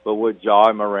 but with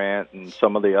Ja Morant and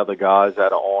some of the other guys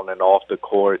that are on and off the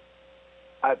court,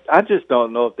 I just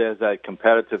don't know if there's that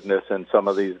competitiveness in some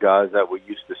of these guys that we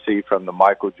used to see from the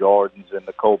Michael Jordans and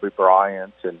the Kobe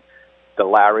Bryants and the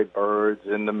Larry Birds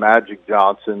and the Magic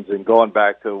Johnsons and going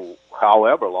back to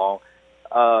however long.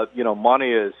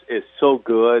 Money is so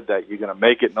good that you're going to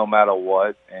make it no matter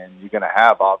what, and you're going to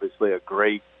have, obviously, a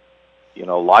great,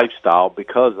 lifestyle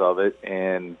because of it,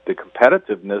 and the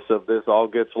competitiveness of this all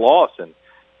gets lost. And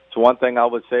it's one thing I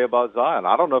would say about Zion.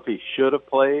 I don't know if he should have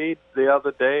played the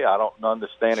other day. I don't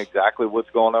understand exactly what's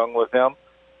going on with him.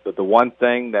 But the one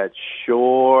thing that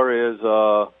sure is,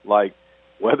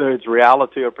 whether it's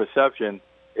reality or perception,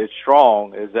 it's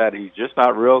strong, is that he's just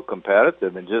not real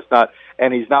competitive and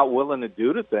he's not willing to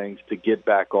do the things to get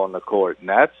back on the court. And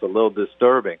that's a little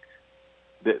disturbing.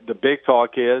 The big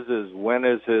talk is when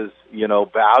is his,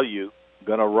 value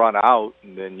going to run out,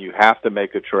 and then you have to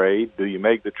make a trade. Do you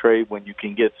make the trade when you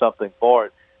can get something for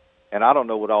it? And I don't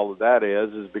know what all of that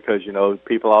is because,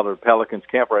 people out of the Pelicans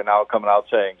camp right now are coming out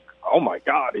saying, oh, my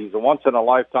God, he's a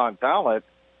once-in-a-lifetime talent.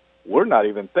 We're not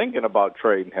even thinking about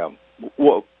trading him.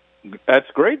 Well, that's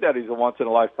great that he's a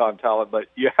once-in-a-lifetime talent, but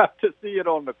you have to see it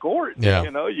on the court. Yeah.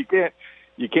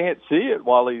 You can't see it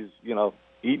while he's,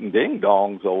 eating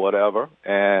ding-dongs or whatever.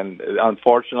 And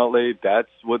unfortunately,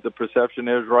 that's what the perception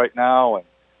is right now, and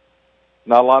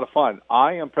not a lot of fun.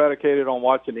 I am predicated on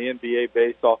watching the NBA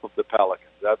based off of the Pelicans.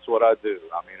 That's what I do.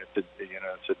 I mean, it's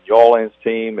a New Orleans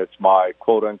team. It's my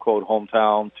quote-unquote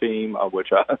hometown team, which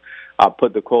I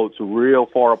put the quotes real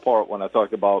far apart when I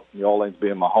talk about New Orleans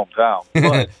being my hometown.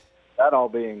 But that all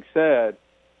being said,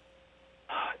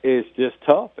 it's just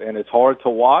tough, and it's hard to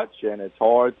watch, and it's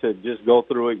hard to just go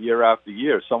through it year after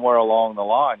year. Somewhere along the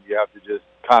line, you have to just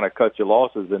kind of cut your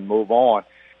losses and move on,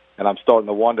 and I'm starting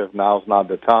to wonder if now's not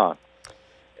the time.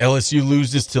 LSU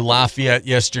loses to Lafayette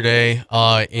yesterday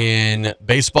in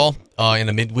baseball in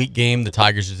a midweek game. The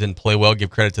Tigers just didn't play well.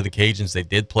 Give credit to the Cajuns. They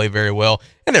did play very well,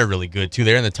 and they're really good, too.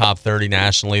 They're in the top 30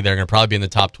 nationally. They're going to probably be in the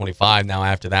top 25 now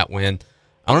after that win.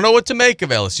 I don't know what to make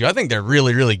of LSU. I think they're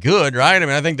really, really good, right? I mean,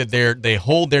 I think that they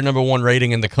hold their number one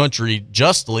rating in the country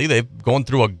justly. They've gone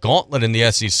through a gauntlet in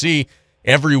the SEC.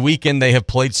 Every weekend they have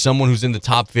played someone who's in the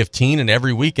top 15, and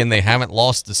every weekend they haven't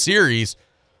lost the series.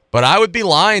 But I would be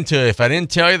lying to if I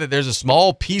didn't tell you that there's a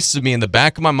small piece of me in the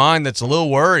back of my mind that's a little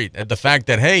worried at the fact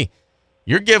that, hey,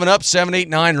 you're giving up 7, 8,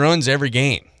 9 runs every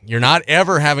game. You're not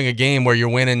ever having a game where you're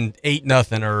winning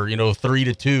 8-0 or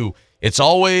 3-2. It's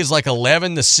always like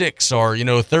 11-6 or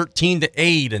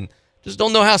 13-8, and just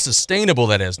don't know how sustainable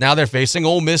that is. Now they're facing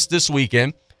Ole Miss this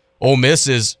weekend. Ole Miss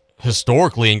is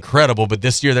historically incredible, but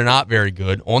this year they're not very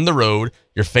good. On the road,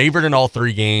 you're favored in all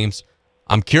 3 games.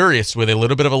 I'm curious, with a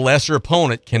little bit of a lesser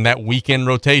opponent, can that weekend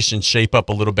rotation shape up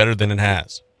a little better than it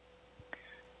has?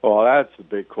 Well, that's a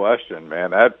big question,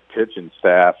 man. That pitching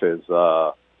staff is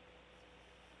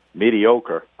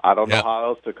mediocre. I don't know how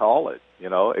else to call it,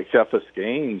 except for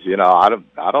Skeens.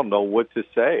 I don't know what to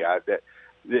say.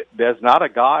 There's not a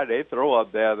guy they throw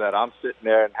up there that I'm sitting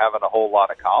there and having a whole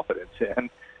lot of confidence in.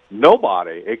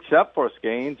 Nobody, except for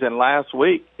Skeens. And last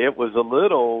week, it was a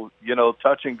little,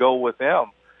 touch and go with him.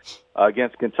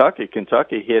 Against Kentucky.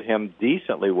 Kentucky hit him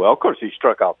decently well. Of course, he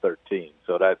struck out 13,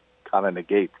 so that kind of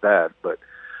negates that. But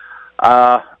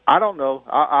I don't know.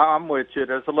 I'm with you.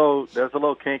 There's a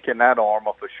little kink in that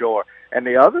armor for sure. And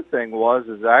the other thing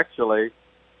is actually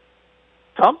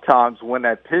sometimes when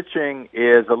that pitching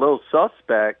is a little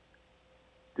suspect,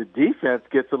 the defense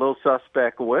gets a little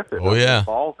suspect with it. Oh yeah,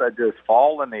 balls that just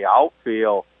fall in the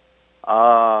outfield.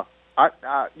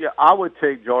 I would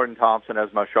take Jordan Thompson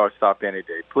as my shortstop any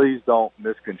day. Please don't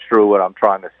misconstrue what I'm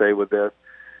trying to say with this.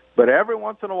 But every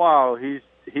once in a while, he's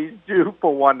due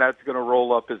for one that's going to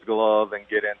roll up his glove and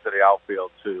get into the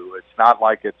outfield, too. It's not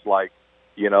like it's 100%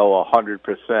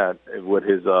 with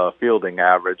his fielding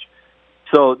average.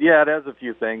 So, yeah, there's a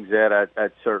few things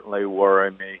that certainly worry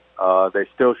me. They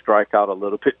still strike out a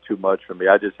little bit too much for me.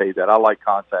 I just hate that. I like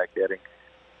contact hitting.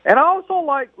 And I also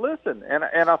and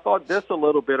I thought this a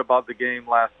little bit about the game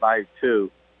last night,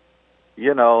 too.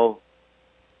 The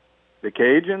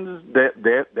Cajuns,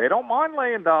 they don't mind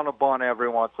laying down a bunt every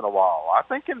once in a while. I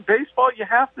think in baseball you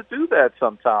have to do that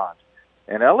sometimes.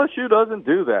 And LSU doesn't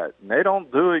do that. And they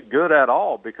don't do it good at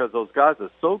all because those guys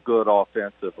are so good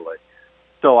offensively.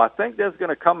 So I think there's going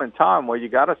to come a time where you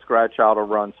got to scratch out a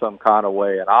run some kind of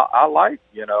way. And I like,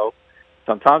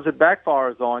 sometimes it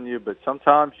backfires on you, but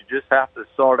sometimes you just have to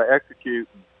sort of execute.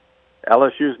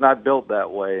 LSU's not built that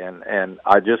way, and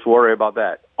I just worry about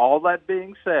that. All that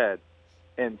being said,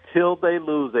 until they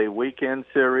lose a weekend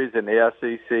series in the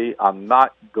SEC, I'm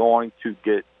not going to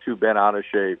get too bent out of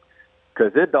shape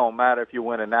because it don't matter if you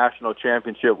win a national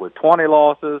championship with 20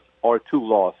 losses or 2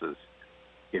 losses.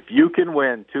 If you can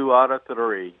win 2 out of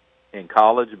 3 in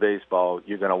college baseball,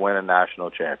 you're going to win a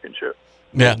national championship.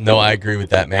 Yeah, no, I agree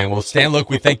with that, man. Well, Stan, look,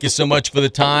 we thank you so much for the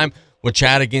time. We'll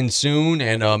chat again soon.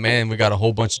 And, man, we got a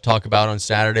whole bunch to talk about on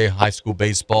Saturday, high school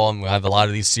baseball, and we'll have a lot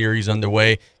of these series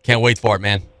underway. Can't wait for it,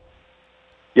 man.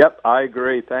 Yep, I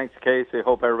agree. Thanks, Casey.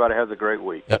 Hope everybody has a great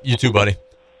week. Yep, you too, buddy.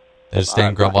 There's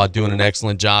Stan Gravois doing an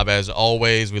excellent job, as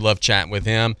always. We love chatting with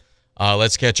him.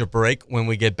 Let's catch a break. When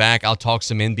we get back, I'll talk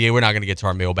some NBA. We're not going to get to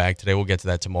our mailbag today. We'll get to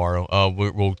that tomorrow.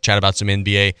 We'll chat about some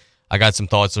NBA. I got some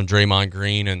thoughts on Draymond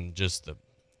Green and just the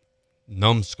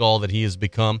numbskull that he has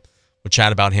become. We'll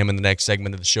chat about him in the next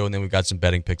segment of the show, and then we've got some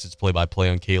betting picks. It's play-by-play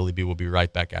on KLEB. We'll be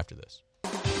right back after this.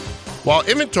 While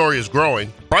inventory is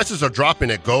growing, prices are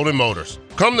dropping at Golden Motors.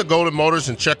 Come to Golden Motors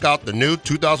and check out the new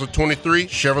 2023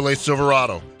 Chevrolet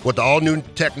Silverado with the all-new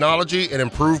technology and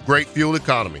improved great fuel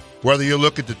economy. Whether you're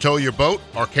looking to tow your boat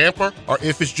or camper, or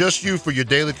if it's just you for your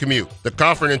daily commute, the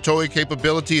comfort and towing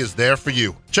capability is there for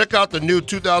you. Check out the new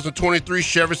 2023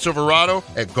 Chevy Silverado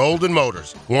at Golden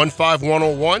Motors,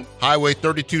 15101 Highway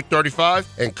 3235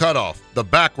 and Cutoff, the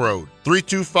back road,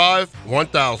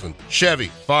 325-1000.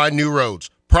 Chevy, find new roads.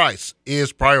 Price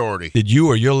is priority. Did you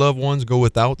or your loved ones go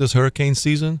without this hurricane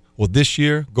season? Well, this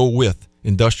year, go with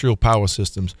Industrial Power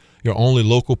Systems, your only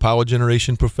local power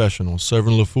generation professional,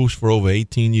 serving Lafourche for over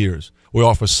 18 years. We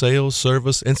offer sales,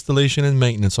 service, installation, and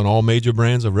maintenance on all major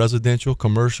brands of residential,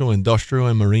 commercial, industrial,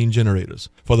 and marine generators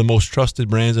for the most trusted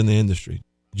brands in the industry.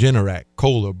 Generac,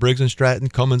 Kohler, Briggs & Stratton,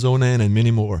 Cummins Onan, and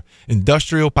many more.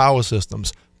 Industrial Power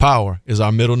Systems. Power is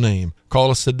our middle name.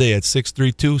 Call us today at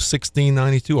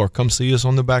 632-1692 or come see us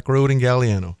on the back road in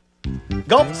Galliano.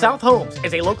 Gulf South Homes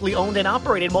is a locally owned and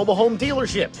operated mobile home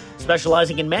dealership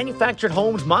specializing in manufactured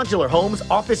homes, modular homes,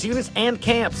 office units, and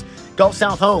camps. Gulf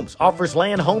South Homes offers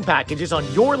land home packages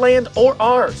on your land or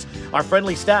ours. Our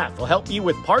friendly staff will help you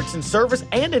with parts and service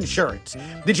and insurance.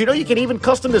 Did you know you can even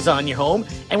custom design your home?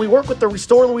 And we work with the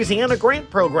Restore Louisiana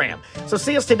grant program. So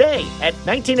see us today at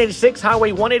 1986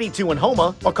 Highway 182 in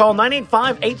Houma or call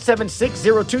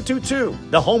 985-876-0222.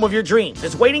 The home of your dreams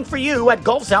is waiting for you at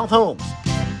Gulf South Homes.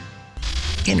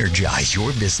 Energize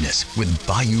your business with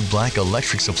Bayou Black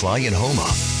Electric Supply in Houma.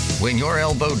 When you're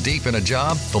elbow deep in a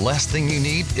job, the last thing you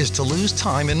need is to lose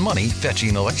time and money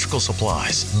fetching electrical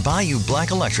supplies. Bayou Black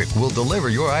Electric will deliver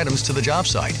your items to the job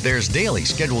site. There's daily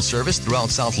scheduled service throughout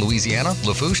South Louisiana,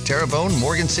 Lafourche, Terrebonne,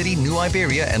 Morgan City, New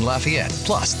Iberia, and Lafayette,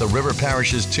 plus the river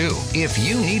parishes too. If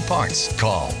you need parts,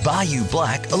 call Bayou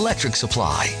Black Electric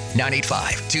Supply.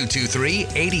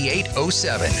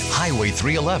 985-223-8807, Highway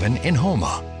 311 in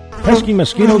Houma. Pesky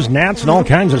mosquitoes, gnats, and all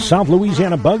kinds of South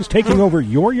Louisiana bugs taking over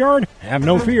your yard? Have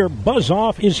no fear. Buzz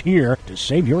Off is here to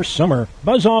save your summer.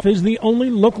 Buzz Off is the only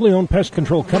locally owned pest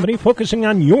control company focusing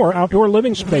on your outdoor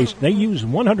living space. They use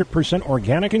 100%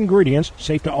 organic ingredients,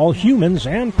 safe to all humans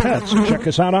and pets. Check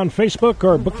us out on Facebook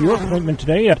or book your appointment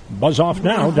today at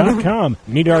buzzoffnow.com.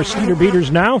 Need our cedar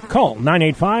beaters now? Call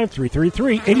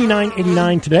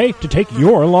 985-333-8989 today to take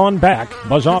your lawn back.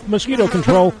 Buzz Off Mosquito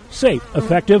Control. Safe,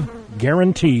 effective,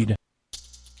 guaranteed.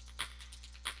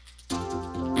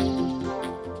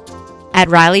 At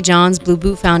Riley John's Blue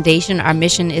Boot Foundation, our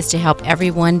mission is to help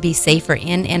everyone be safer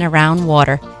in and around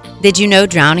water. Did you know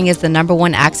drowning is the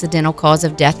 #1 accidental cause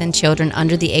of death in children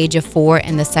under the age of 4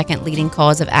 and the second leading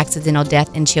cause of accidental death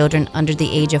in children under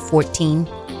the age of 14?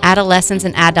 Adolescents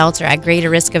and adults are at greater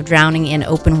risk of drowning in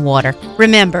open water.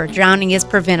 Remember, drowning is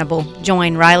preventable.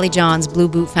 Join Riley John's Blue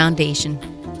Boot Foundation.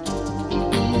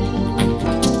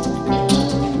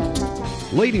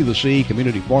 Lady of the Sea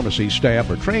Community Pharmacy staff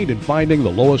are trained in finding the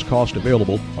lowest cost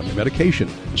available on your medication.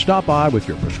 Stop by with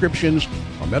your prescriptions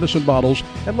or medicine bottles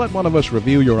and let one of us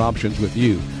review your options with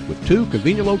you. With 2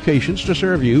 convenient locations to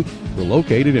serve you, we're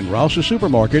located in Rouse's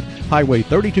Supermarket, Highway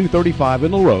 3235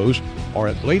 in Larose, or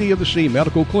at Lady of the Sea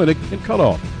Medical Clinic in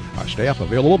Cutoff. Our staff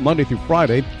available Monday through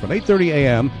Friday from 8:30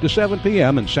 a.m. to 7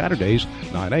 p.m. and Saturdays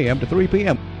 9 a.m. to 3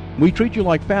 p.m. We treat you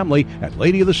like family at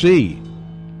Lady of the Sea.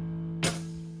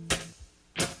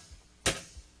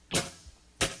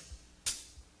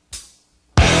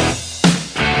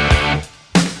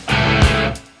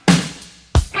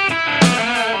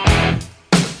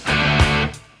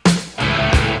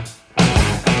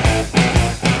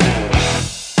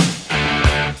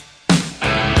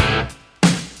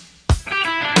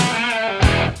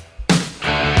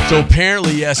 So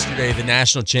apparently yesterday, the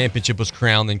national championship was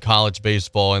crowned in college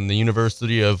baseball, and the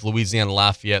University of Louisiana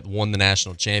Lafayette won the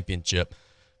national championship.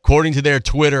 According to their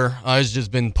Twitter, it's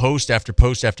just been post after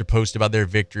post after post about their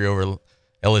victory over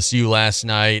LSU last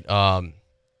night.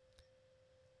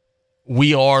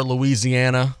 We are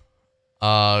Louisiana.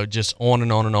 Just on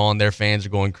and on and on. Their fans are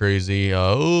going crazy.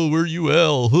 We're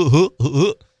UL.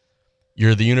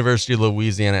 You're the University of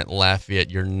Louisiana at Lafayette.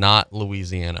 You're not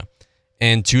Louisiana.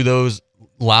 And to those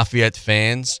Lafayette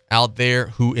fans out there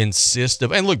who insist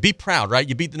and look, be proud, right?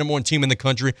 You beat the #1 team in the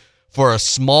country for a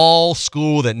small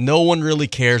school that no one really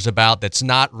cares about, that's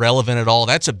not relevant at all.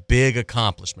 That's a big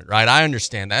accomplishment, right? I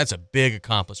understand that. That's a big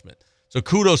accomplishment. So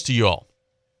kudos to you all.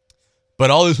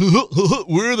 But all this,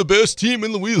 we're the best team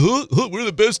in Louisiana. We're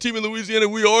the best team in Louisiana.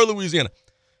 We are Louisiana.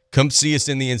 Come see us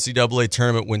in the NCAA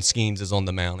tournament when Skeens is on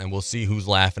the mound, and we'll see who's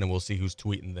laughing and we'll see who's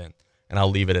tweeting then. And I'll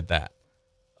leave it at that.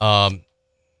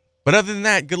 But other than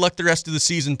that, good luck the rest of the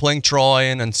season playing Troy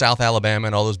and South Alabama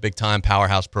and all those big-time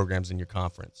powerhouse programs in your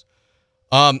conference.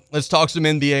 Let's talk some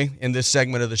NBA in this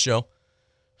segment of the show.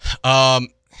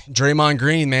 Draymond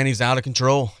Green, man, he's out of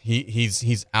control.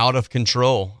 He's out of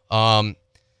control.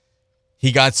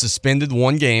 He got suspended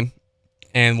 1 game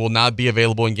and will not be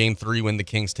available in Game 3 when the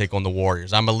Kings take on the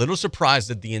Warriors. I'm a little surprised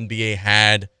that the NBA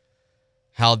had,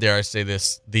 how dare I say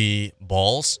this, the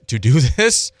balls to do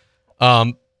this.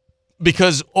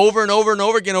 Because over and over and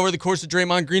over again over the course of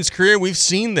Draymond Green's career, we've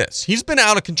seen this. He's been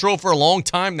out of control for a long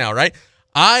time now, right?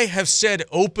 I have said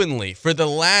openly for the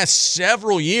last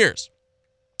several years,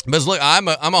 because look, I'm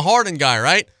a Harden guy,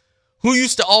 right? Who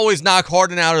used to always knock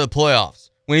Harden out of the playoffs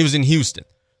when he was in Houston?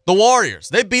 The Warriors.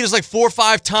 They beat us like 4 or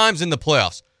 5 times in the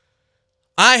playoffs.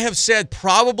 I have said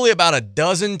probably about a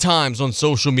dozen times on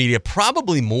social media,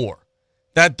 probably more,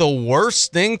 that the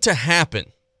worst thing to happen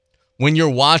when you're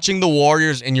watching the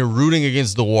Warriors and you're rooting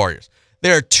against the Warriors,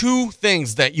 there are 2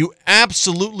 things that you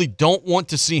absolutely don't want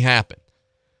to see happen.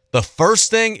 The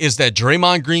first thing is that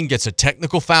Draymond Green gets a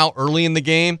technical foul early in the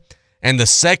game, and the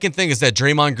second thing is that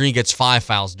Draymond Green gets 5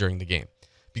 fouls during the game.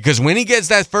 Because when he gets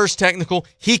that first technical,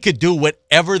 he could do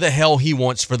whatever the hell he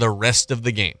wants for the rest of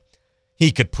the game.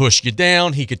 He could push you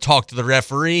down. He could talk to the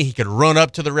referee. He could run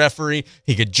up to the referee.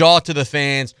 He could jaw to the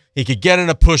fans. He could get in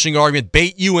a pushing argument,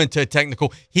 bait you into a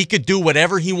technical. He could do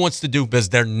whatever he wants to do because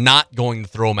they're not going to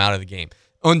throw him out of the game.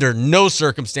 Under no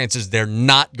circumstances, they're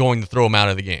not going to throw him out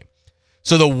of the game.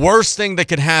 So the worst thing that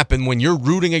could happen when you're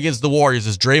rooting against the Warriors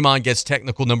is Draymond gets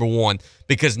technical number 1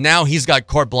 because now he's got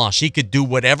carte blanche. He could do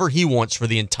whatever he wants for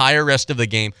the entire rest of the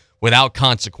game without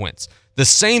consequence. The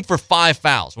same for 5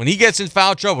 fouls. When he gets in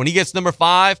foul trouble, when he gets number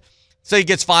 5, say he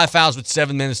gets 5 fouls with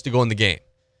 7 minutes to go in the game.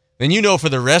 Then you know for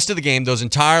the rest of the game, those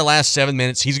entire last 7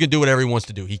 minutes, he's going to do whatever he wants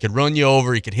to do. He could run you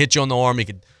over. He could hit you on the arm. He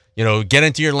could, get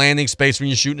into your landing space when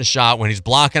you're shooting a shot. When he's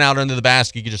blocking out under the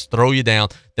basket, he could just throw you down.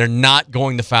 They're not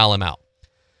going to foul him out.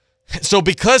 So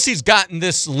because he's gotten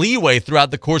this leeway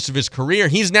throughout the course of his career,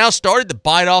 he's now started to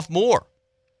bite off more.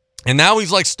 And now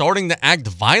he's like starting to act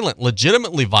violent,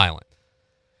 legitimately violent.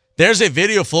 There's a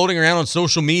video floating around on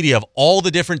social media of all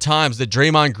the different times that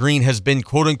Draymond Green has been,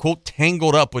 quote unquote,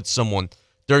 tangled up with someone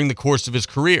during the course of his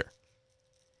career.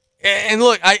 And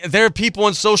look, there are people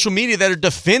on social media that are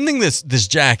defending this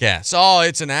jackass. Oh,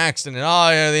 it's an accident. Oh,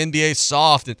 yeah, the NBA's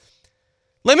soft. And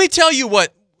let me tell you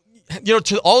what,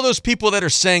 to all those people that are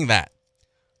saying that,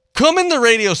 come in the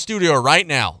radio studio right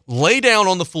now, lay down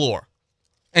on the floor,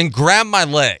 and grab my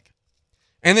leg.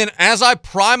 And then as I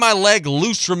pry my leg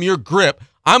loose from your grip,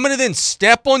 I'm going to then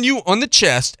step on you on the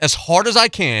chest as hard as I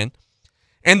can,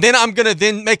 and then I'm going to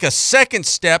then make a second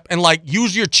step and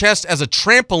use your chest as a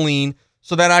trampoline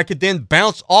so that I could then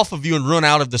bounce off of you and run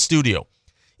out of the studio.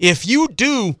 If you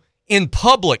do in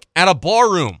public at a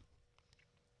bar room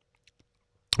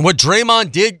what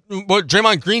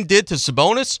Draymond Green did to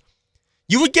Sabonis,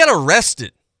 you would get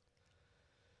arrested.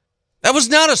 That was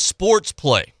not a sports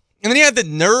play. And then he had the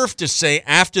nerve to say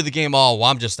after the game, oh, well,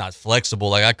 I'm just not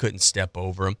flexible. I couldn't step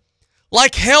over him.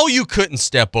 Like hell you couldn't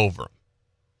step over him.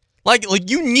 Like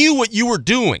you knew what you were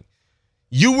doing.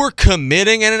 You were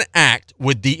committing an act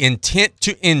with the intent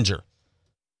to injure.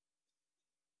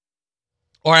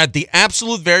 Or at the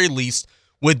absolute very least,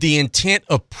 with the intent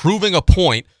of proving a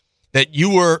point that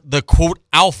you were the, quote,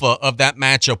 alpha of that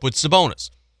matchup with Sabonis.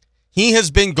 He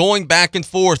has been going back and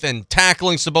forth and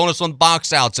tackling Sabonis on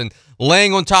box outs and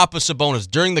laying on top of Sabonis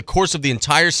during the course of the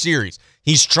entire series.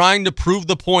 He's trying to prove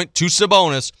the point to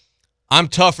Sabonis, I'm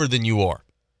tougher than you are.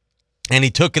 And he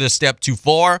took it a step too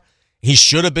far. He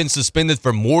should have been suspended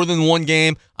for more than 1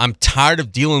 game. I'm tired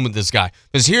of dealing with this guy.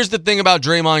 Because here's the thing about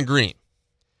Draymond Green.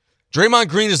 Draymond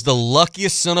Green is the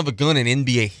luckiest son of a gun in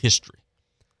NBA history.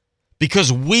 Because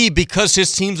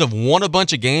his teams have won a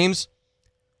bunch of games,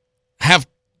 have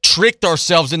tricked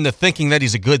ourselves into thinking that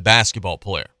he's a good basketball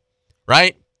player,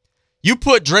 right? You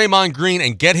put Draymond Green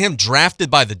and get him drafted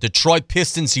by the Detroit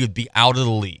Pistons, he would be out of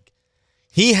the league.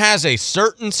 He has a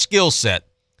certain skill set,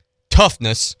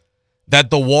 toughness,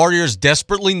 that the Warriors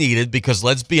desperately needed because,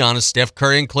 let's be honest, Steph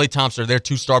Curry and Klay Thompson are their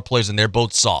 2-star players and they're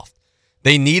both soft.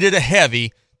 They needed a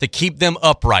heavy to keep them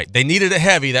upright. They needed a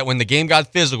heavy that when the game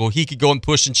got physical, he could go and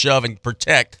push and shove and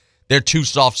protect their 2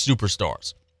 soft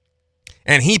superstars.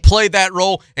 And he played that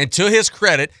role, and to his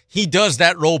credit, he does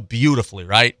that role beautifully,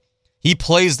 right? He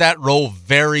plays that role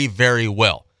very, very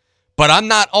well. But I'm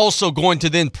not also going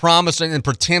to then promise and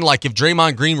pretend like if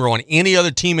Draymond Green were on any other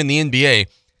team in the NBA,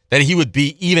 that he would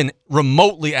be even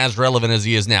remotely as relevant as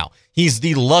he is now. He's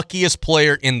the luckiest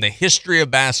player in the history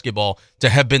of basketball to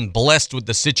have been blessed with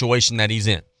the situation that he's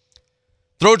in.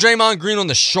 Throw Draymond Green on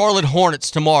the Charlotte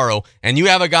Hornets tomorrow, and you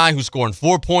have a guy who's scoring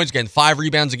 4 points, getting 5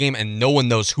 rebounds a game, and no one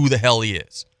knows who the hell he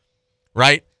is,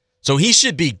 right? So he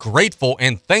should be grateful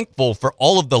and thankful for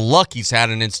all of the luck he's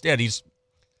had, and instead he's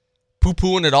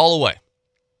poo-pooing it all away.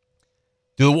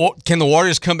 Can the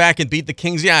Warriors come back and beat the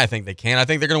Kings? Yeah, I think they can. I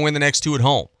think they're going to win the next 2 at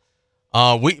home.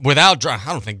 I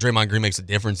don't think Draymond Green makes a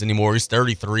difference anymore. He's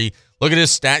 33. Look at his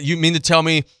stat. You mean to tell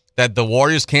me that the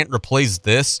Warriors can't replace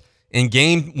this? In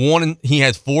game 1, he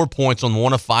had 4 points on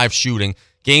 1 of 5 shooting.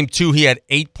 Game 2, he had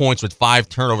 8 points with 5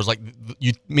 turnovers. Like,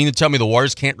 you mean to tell me the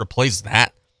Warriors can't replace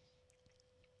that?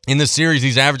 In the series,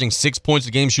 he's averaging 6 points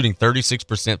a game, shooting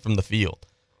 36% from the field.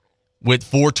 with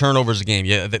 4 turnovers a game.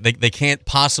 Yeah, they can't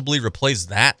possibly replace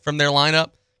that from their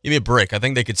lineup. Give me a break. I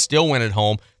think they could still win at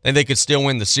home, and they could still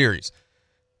win the series.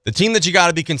 The team that you got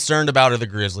to be concerned about are the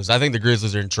Grizzlies. I think the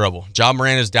Grizzlies are in trouble. Ja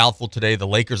Morant is doubtful today. The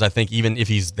Lakers, I think, even if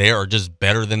he's there, are just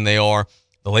better than they are.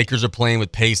 The Lakers are playing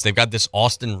with pace. They've got this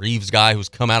Austin Reeves guy who's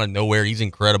come out of nowhere. He's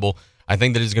incredible. I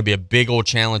think that it's going to be a big old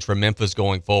challenge for Memphis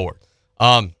going forward.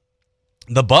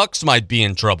 The Bucks might be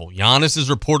in trouble. Giannis is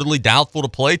reportedly doubtful to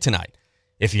play tonight.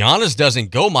 If Giannis doesn't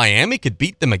go, Miami could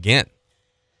beat them again.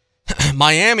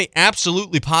 Miami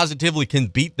absolutely positively can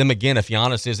beat them again if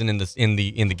Giannis isn't in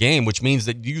the game, which means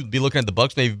that you'd be looking at the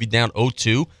Bucks maybe be down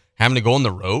 0-2, having to go on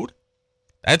the road.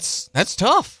 That's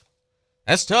tough.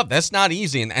 That's tough. That's not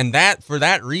easy. And that, for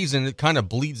that reason, it kind of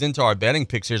bleeds into our betting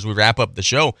picks here as we wrap up the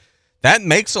show. That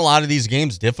makes a lot of these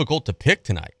games difficult to pick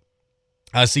tonight.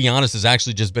 I see Giannis has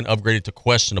actually just been upgraded to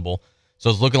questionable, so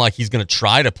it's looking like he's going to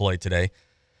try to play today.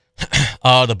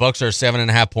 The Bucks are a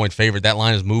 7.5-point favorite. That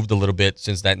line has moved a little bit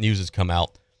since that news has come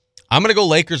out. I'm going to go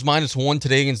Lakers -1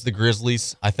 today against the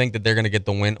Grizzlies. I think that they're going to get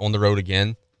the win on the road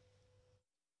again.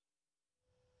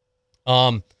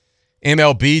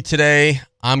 MLB today,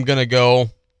 I'm going to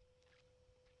go.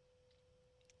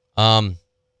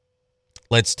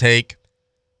 Let's take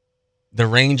the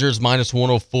Rangers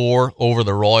 -104 over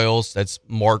the Royals. That's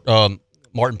Martin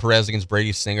Perez against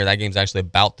Brady Singer. That game's actually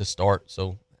about to start,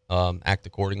 so act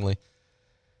accordingly.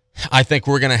 I think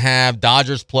we're going to have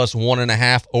Dodgers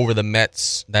 +1.5 over the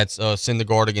Mets. That's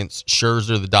Syndergaard against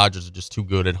Scherzer. The Dodgers are just too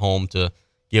good at home to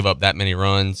give up that many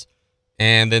runs.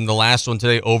 And then the last one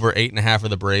today, over 8.5 of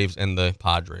the Braves and the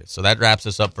Padres. So that wraps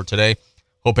us up for today.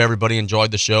 Hope everybody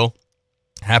enjoyed the show.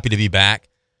 Happy to be back.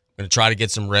 I'm going to try to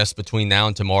get some rest between now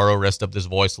and tomorrow, rest up this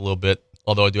voice a little bit,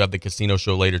 although I do have the casino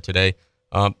show later today.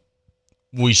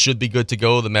 We should be good to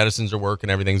go. The medicines are working.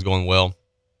 Everything's going well.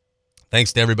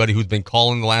 Thanks to everybody who's been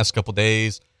calling the last couple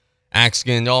days,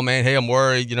 asking, "Oh man, hey, I'm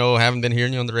worried. Haven't been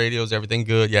hearing you on the radio. Is everything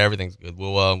good?" Yeah, everything's good.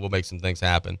 We'll make some things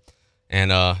happen,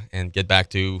 and get back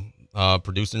to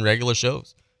producing regular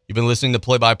shows. You've been listening to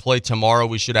Play by Play. Tomorrow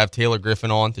we should have Taylor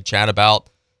Griffin on to chat about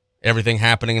everything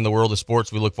happening in the world of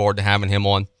sports. We look forward to having him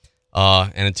on.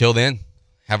 And until then,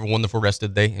 have a wonderful rest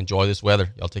of the day. Enjoy this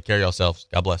weather. Y'all take care of yourselves.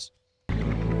 God bless.